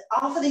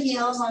of the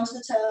heels onto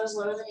the toes,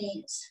 lower the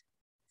knees.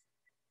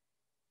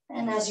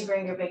 And as you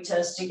bring your big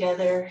toes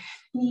together,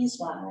 knees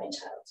wide,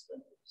 child's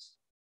pose.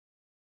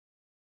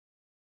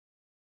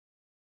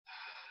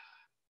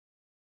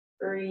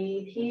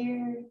 Breathe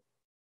here.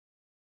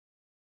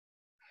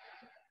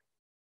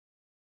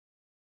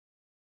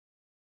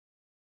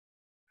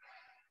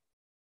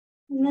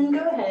 And then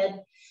go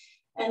ahead,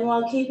 and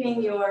while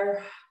keeping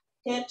your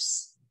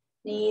hips,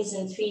 knees,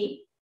 and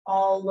feet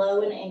all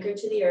low and anchored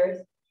to the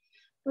earth,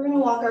 we're going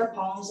to walk our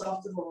palms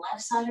off to the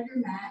left side of your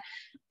mat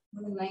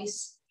with a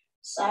nice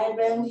side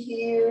bend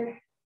here.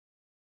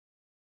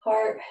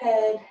 Heart,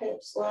 head,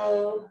 hips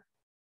low.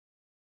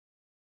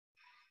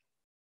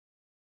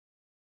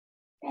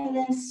 And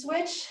then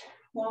switch,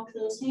 walk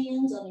those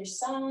hands on your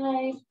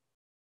side.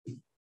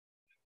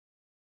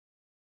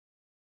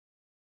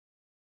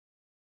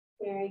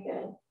 Very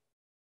good.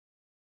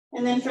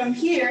 And then from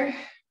here,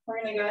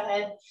 we're going to go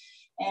ahead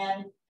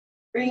and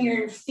bring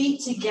your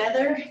feet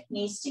together,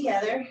 knees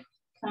together,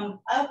 come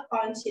up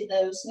onto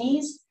those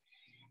knees.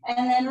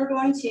 And then we're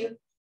going to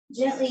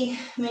gently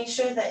make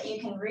sure that you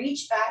can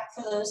reach back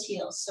for those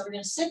heels. So we're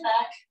going to sit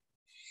back.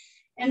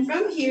 And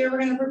from here, we're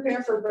going to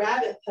prepare for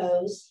rabbit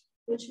pose,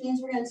 which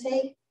means we're going to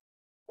take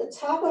the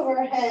top of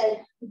our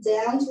head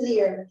down to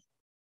the earth.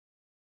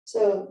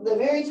 So the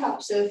very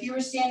top. So if you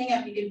were standing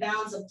up, you could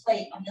balance a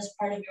plate on this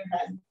part of your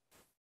head.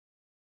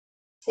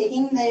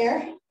 Taking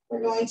there,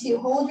 we're going to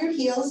hold your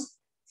heels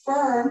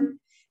firm,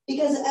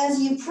 because as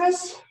you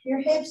press your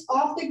hips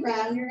off the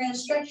ground, you're going to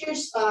stretch your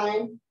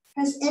spine,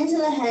 press into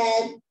the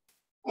head,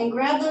 and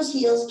grab those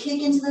heels,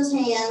 kick into those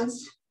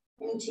hands,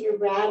 into your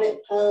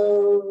rabbit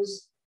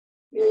pose.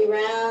 Really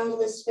round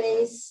the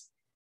space,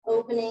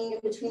 opening in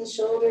between the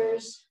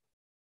shoulders.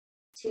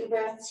 2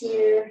 breaths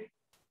here,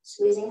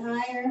 squeezing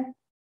higher.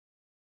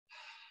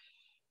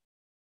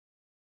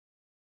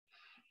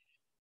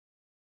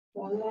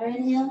 One more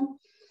inhale.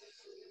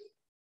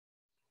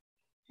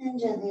 And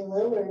gently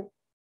lower.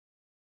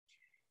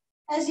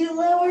 As you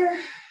lower,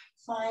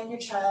 find your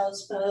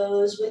child's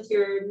pose with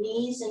your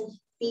knees and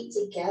feet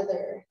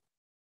together.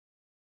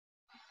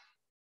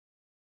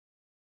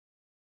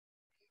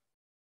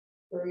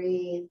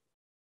 Breathe.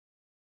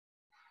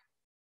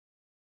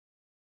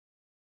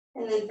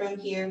 And then from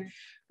here,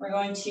 we're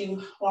going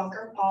to walk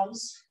our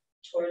palms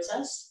towards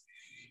us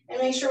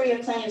and make sure we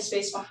have plenty of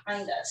space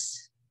behind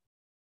us.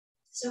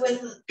 So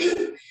with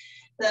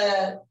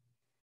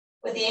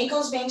the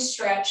ankles being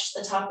stretched,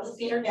 the top of the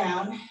feet are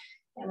down,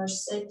 and we're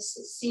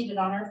seated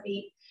on our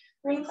feet.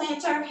 We're going to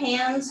plant our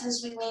hands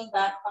as we lean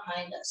back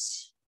behind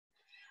us.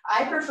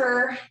 I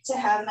prefer to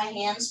have my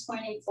hands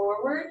pointing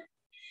forward.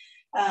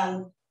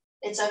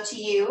 It's up to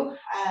you.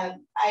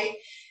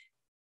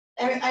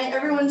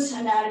 Everyone's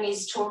anatomy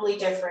is totally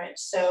different,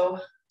 so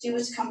do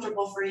what's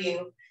comfortable for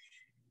you.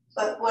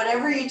 But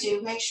whatever you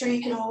do, make sure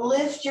you can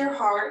lift your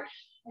heart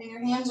And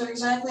your hands are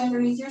exactly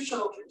underneath your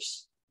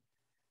shoulders.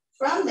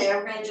 From there,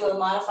 we're going to do a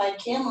modified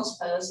camel's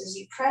pose as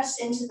you press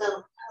into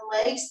the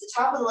legs, the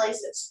top of the legs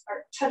that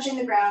are touching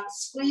the ground,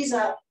 squeeze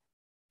up,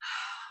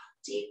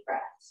 deep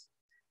breath.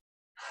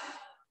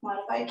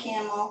 Modified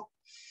camel.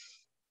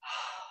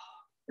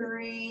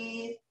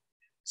 Breathe.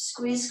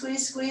 Squeeze,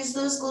 squeeze, squeeze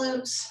those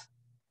glutes.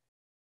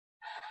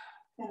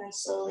 And then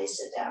slowly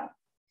sit down.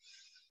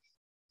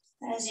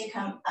 As you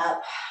come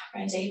up, we're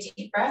going to take a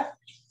deep breath.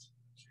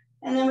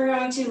 And then we're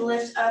going to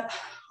lift up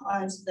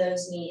onto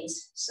those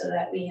knees so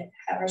that we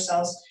have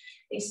ourselves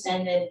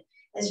extended.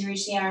 As you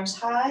reach the arms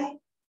high,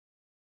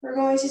 we're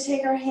going to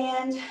take our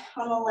hand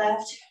on the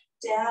left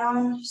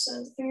down so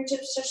the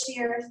fingertips touch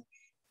the earth.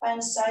 Find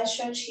a side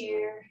stretch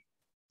here.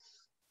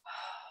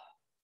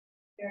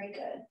 Very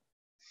good.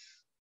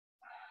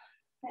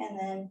 And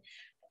then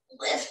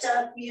lift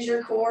up, use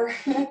your core.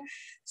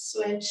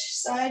 Switch,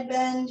 side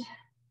bend.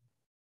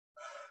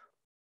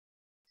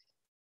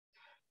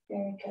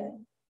 Very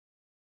good.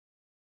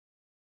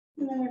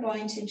 And then we're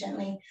going to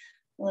gently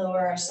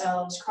lower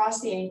ourselves,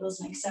 cross the ankles,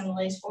 and extend the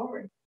legs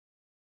forward.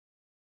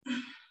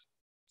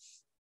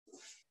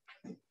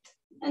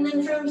 And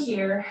then from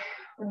here,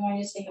 we're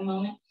going to take a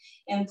moment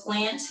and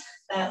plant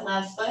that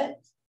left foot.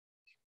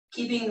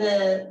 Keeping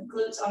the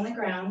glutes on the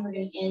ground, we're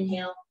going to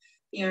inhale,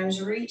 the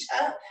arms reach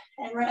up,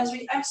 and as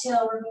we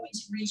exhale, we're going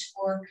to reach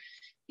for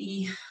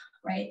the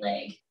right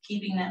leg,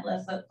 keeping that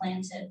left foot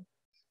planted.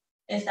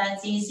 If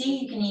that's easy,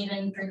 you can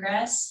even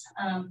progress.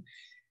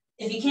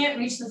 If you can't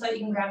reach the foot, you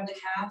can grab the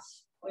calf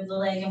or the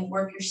leg and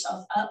work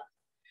yourself up.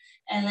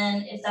 And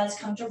then if that's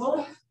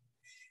comfortable,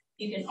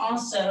 you can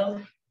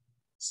also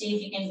see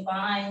if you can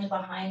bind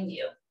behind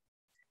you.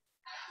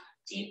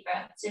 Deep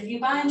breaths. If you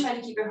bind, try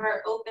to keep your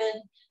heart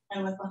open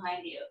and look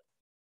behind you.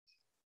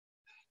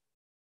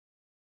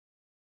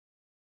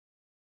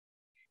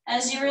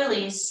 As you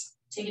release,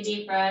 take a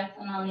deep breath,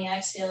 and on the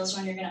exhale is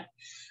when you're gonna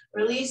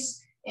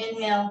release,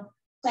 inhale,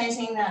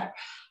 planting that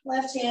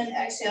left hand,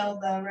 exhale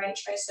the right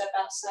tricep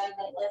outside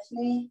that left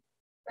knee,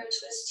 for a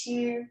twist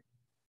here.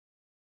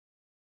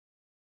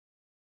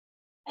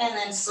 And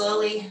then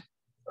slowly,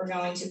 we're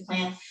going to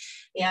plant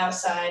the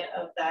outside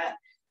of that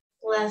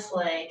left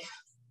leg.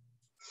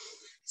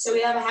 So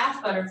we have a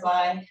half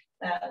butterfly.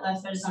 That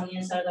left foot is on the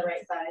inside of the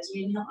right thigh. As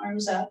we inhale,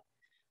 arms up.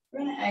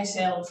 We're going to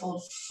exhale to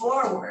fold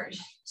forward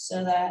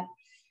so that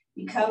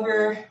you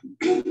cover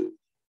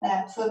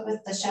that foot with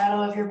the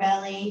shadow of your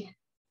belly.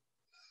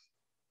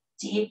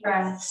 Deep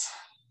breaths.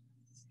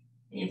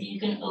 If you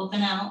can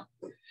open out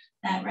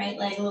that right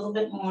leg a little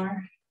bit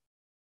more.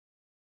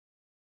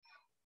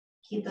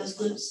 Keep those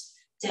glutes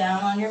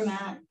down on your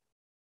mat.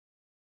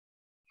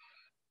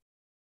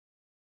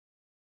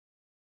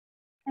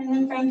 And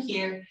then from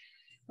here,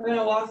 we're going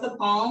to walk the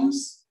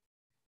palms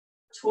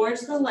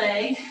towards the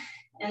leg.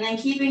 And then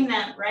keeping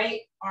that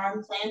right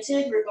arm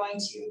planted, we're going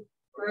to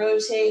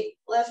rotate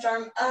left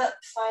arm up,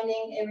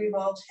 finding a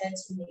revolved head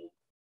to knee.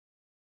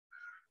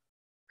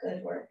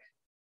 Good work.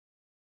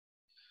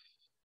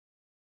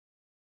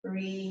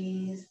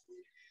 Breathe.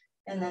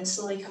 And then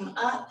slowly come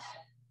up.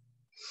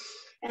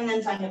 And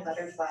then find a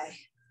butterfly.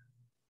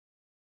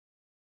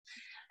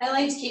 I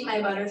like to keep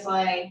my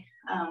butterfly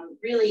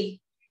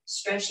really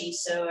stretchy,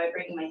 so I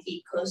bring my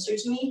feet closer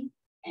to me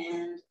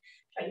and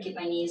try to keep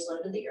my knees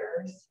low to the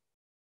earth.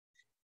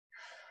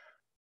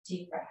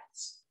 Deep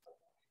breaths.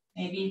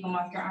 Maybe you can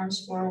walk your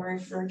arms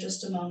forward for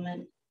just a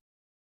moment.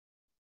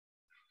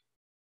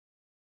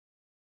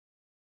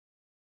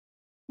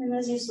 And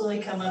as you slowly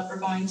come up, we're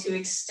going to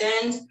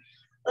extend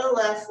the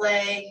left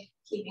leg,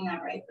 keeping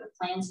that right foot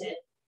planted.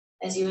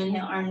 As you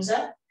inhale, arms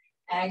up.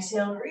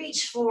 Exhale,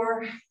 reach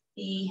for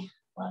the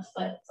left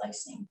foot,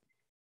 flexing.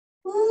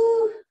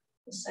 Woo!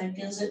 This side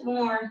feels it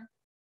more.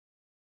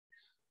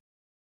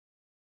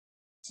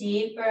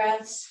 Deep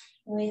breaths.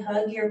 Really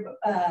hug your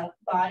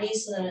body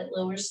so that it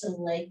lowers the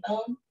leg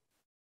bone.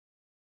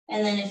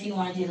 And then if you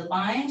want to do the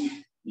bind,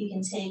 you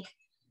can take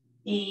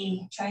the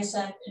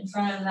tricep in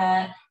front of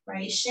that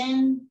right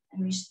shin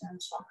and reach the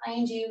arms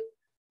behind you,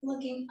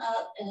 looking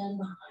up and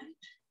behind.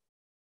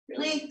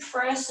 Really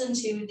press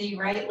into the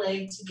right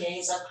leg to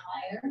gaze up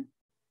higher.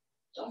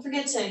 Don't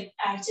forget to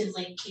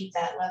actively keep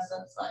that left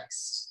foot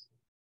flexed.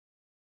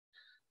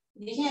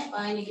 If you can't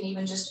bind, you can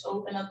even just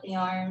open up the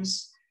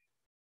arms.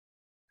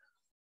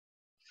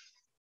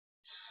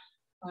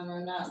 On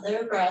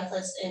another breath,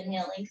 let's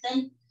inhale,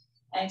 lengthen.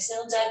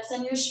 Exhale,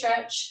 depthen your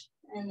stretch,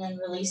 and then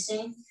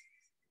releasing.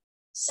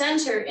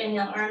 Center,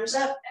 inhale, arms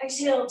up.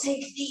 Exhale,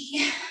 take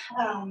the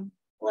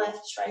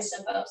left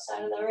tricep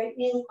outside of the right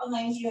knee. Look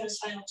behind you in a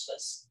final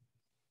twist.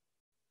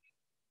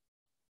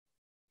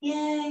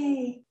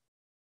 Yay.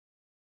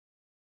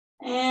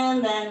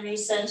 And then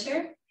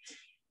recenter.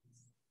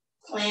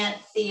 Plant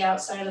the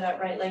outside of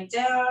that right leg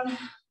down. I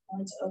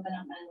want to open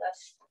up my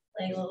left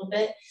leg a little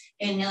bit.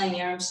 Inhaling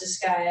the arms to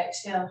sky.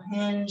 Exhale,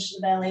 hinge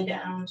the belly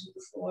down to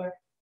the floor.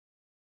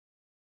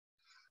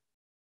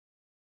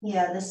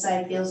 Yeah, this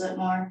side feels it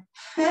more.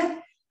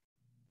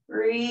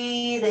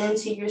 Breathe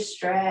into your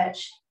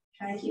stretch.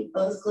 Try to keep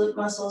both glute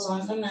muscles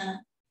on the mat.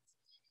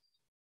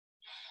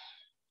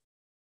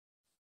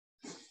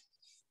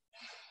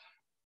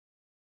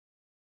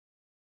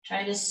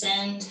 Try to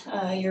send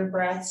your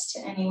breaths to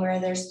anywhere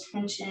there's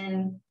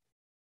tension,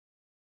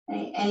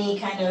 any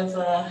kind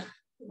of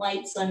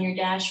lights on your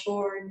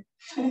dashboard.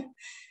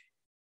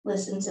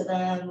 Listen to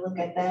them, look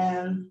at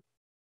them.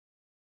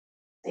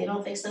 They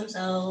don't fix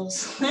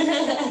themselves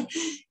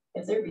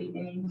if they're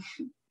beeping.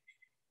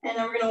 And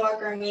then we're gonna walk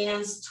our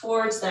hands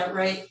towards that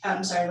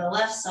the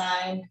left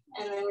side,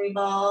 and then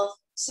revolve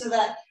so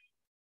that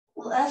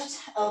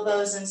left elbow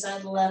is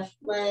inside the left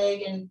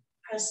leg and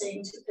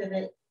pressing to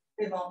pivot,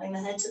 revolving the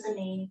head to the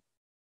knee.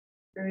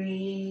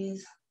 Breathe.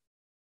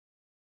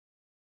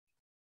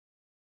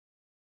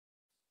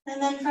 And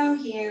then from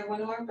here,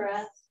 one more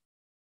breath.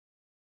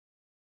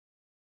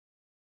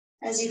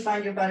 As you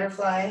find your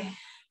butterfly.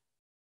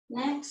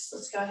 Next,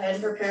 let's go ahead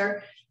and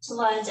prepare to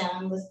lie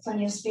down with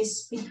plenty of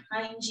space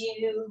behind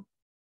you.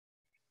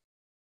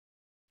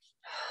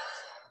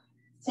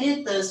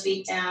 Hit those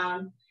feet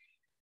down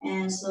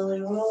and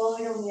slowly roll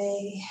your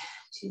way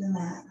to the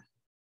mat.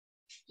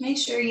 Make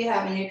sure you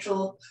have a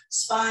neutral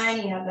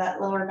spine, you have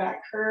that lower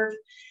back curve,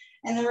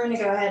 and then we're gonna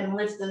go ahead and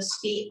lift those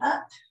feet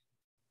up.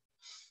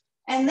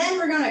 And then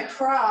we're gonna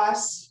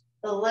cross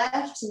the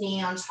left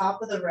knee on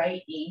top of the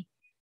right knee.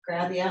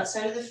 Grab the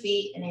outside of the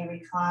feet in a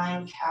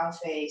reclined cow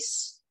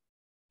face.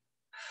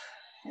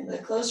 And the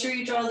closer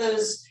you draw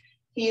those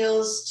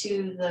heels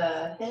to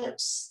the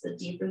hips, the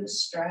deeper the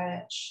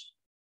stretch.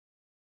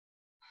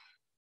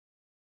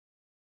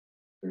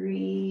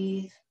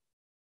 Breathe.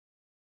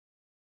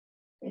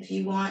 If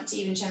you want to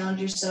even challenge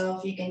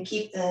yourself, you can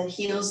keep the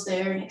heels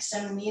there and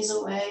extend the knees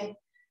away.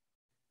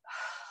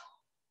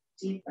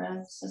 Deep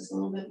breaths, that's a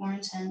little bit more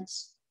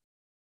intense.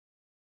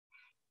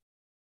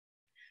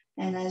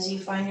 And as you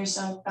find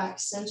yourself back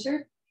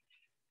centered,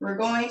 we're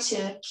going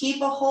to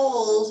keep a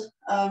hold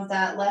of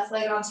that left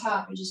leg on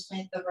top and just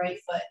plant the right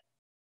foot.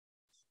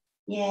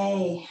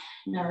 Yay.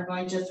 Now we're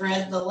going to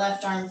thread the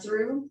left arm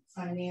through,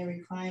 finding a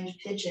reclined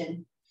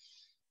pigeon.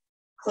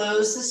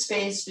 Close the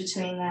space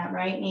between that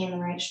right knee and the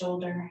right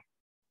shoulder.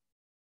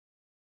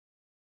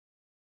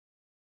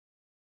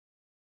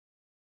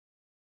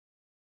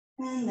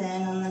 And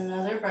then on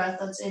another breath,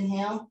 let's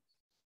inhale.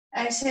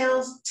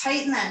 Exhale,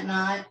 tighten that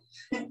knot.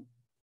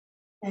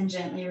 And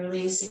gently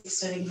release,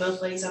 extending both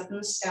legs up in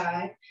the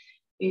sky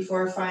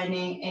before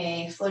finding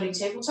a floating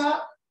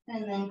tabletop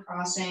and then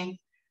crossing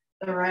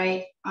the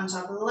right on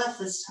top of the left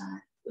this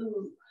time.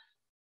 Ooh,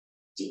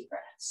 deep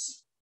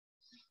breaths.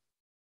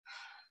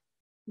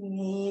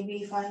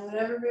 Maybe find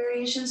whatever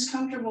variation is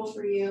comfortable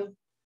for you.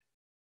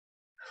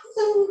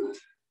 Ooh.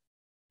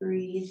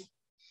 Breathe.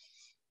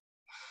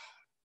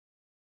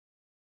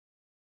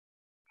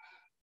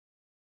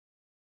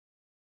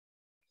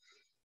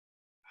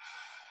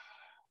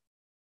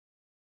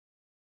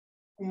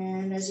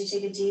 And as you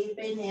take a deep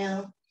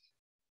inhale,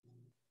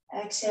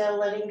 exhale,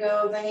 letting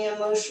go of any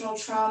emotional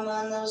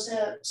trauma in those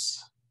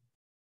hips.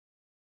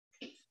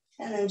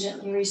 And then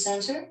gently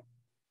recenter.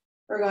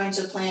 We're going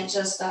to plant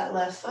just that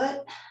left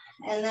foot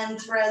and then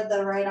thread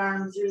the right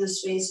arm through the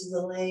space of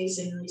the legs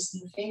and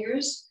releasing the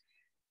fingers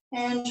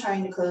and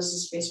trying to close the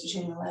space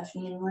between the left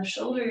knee and the left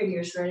shoulder and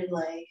your threaded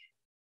leg.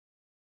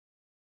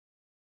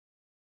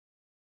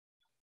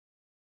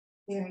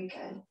 Very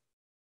good.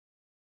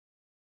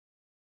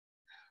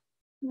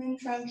 And then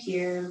from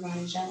here, we're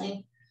going to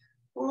gently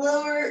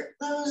lower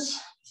those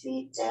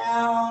feet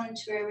down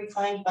into a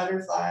reclined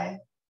butterfly.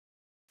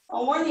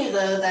 I'll warn you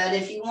though that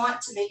if you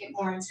want to make it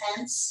more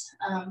intense,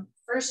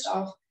 first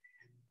off,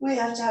 we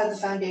have to have the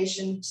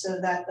foundation so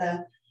that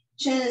the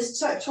chin is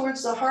tucked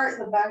towards the heart,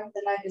 the back of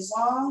the neck is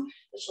long,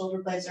 the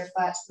shoulder blades are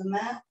flat to the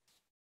mat,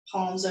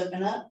 palms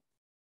open up.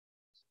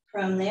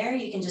 From there,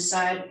 you can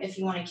decide if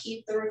you want to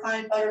keep the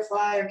reclined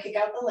butterfly or kick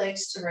out the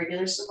legs to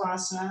regular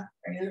savasana,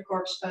 regular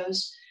corpse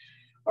pose.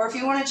 Or if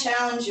you want to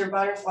challenge your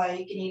butterfly,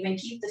 you can even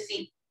keep the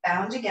feet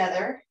bound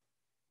together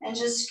and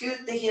just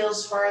scoot the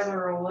heels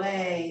farther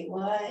away.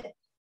 What?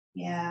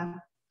 Yeah,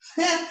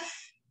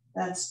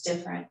 that's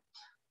different.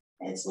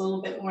 It's a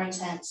little bit more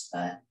intense,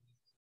 but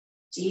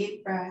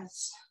deep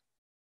breaths.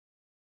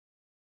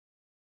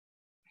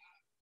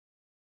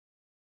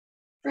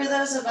 For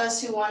those of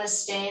us who want to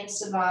stay in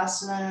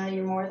savasana,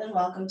 you're more than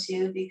welcome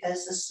to,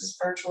 because this is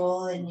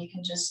virtual and you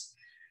can just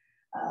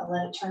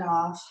let it turn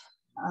off.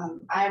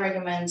 I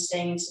recommend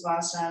staying in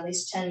savasana at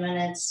least 10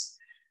 minutes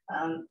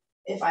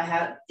if I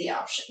have the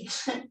option.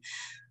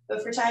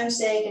 But for time's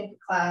sake and for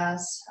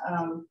class,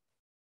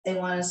 they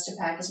want us to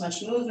pack as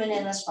much movement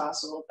in as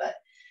possible, but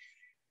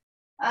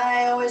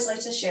I always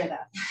like to share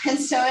that. And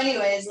so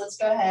anyways, let's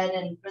go ahead,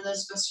 and for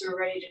those of us who are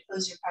ready to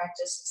close your practice,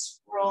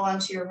 let's roll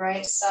onto your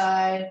right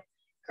side,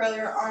 curl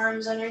your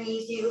arms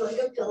underneath you like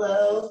a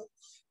pillow,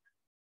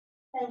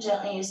 and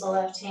gently use the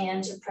left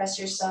hand to press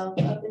yourself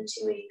up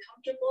into a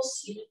comfortable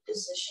seated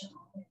position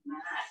on the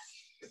mat.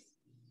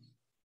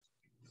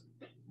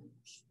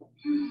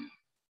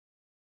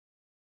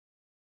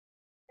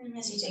 And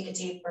as you take a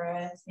deep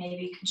breath,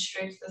 maybe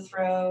constrict the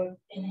throat,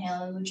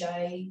 inhale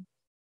Ujjayi.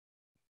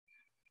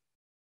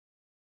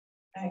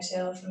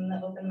 Exhale from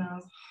the open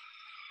mouth.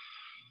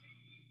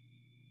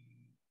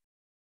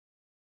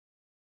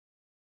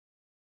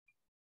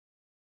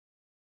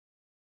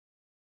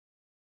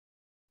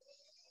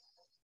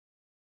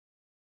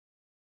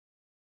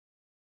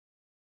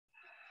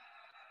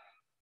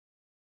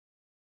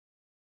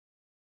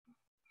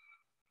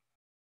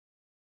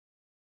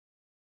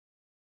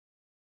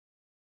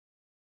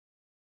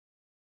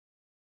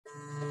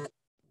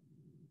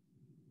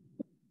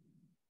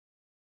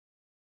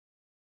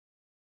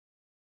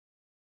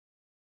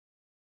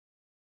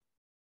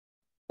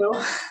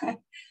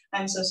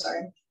 I'm so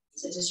sorry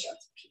to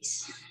disrupt the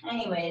piece.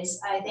 Anyways,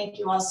 I thank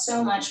you all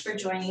so much for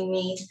joining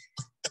me.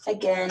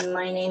 Again,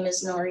 my name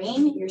is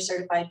Noreen, your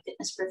certified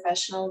fitness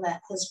professional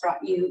that has brought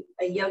you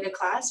a yoga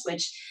class,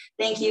 which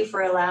thank you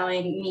for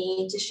allowing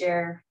me to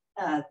share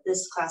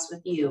this class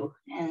with you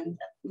and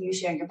you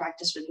sharing your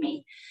practice with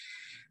me.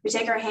 We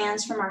take our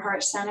hands from our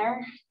heart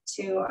center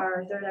to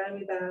our third eye,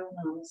 we bow.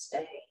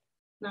 Namaste.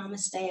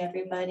 Namaste,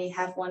 everybody.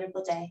 Have a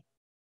wonderful day.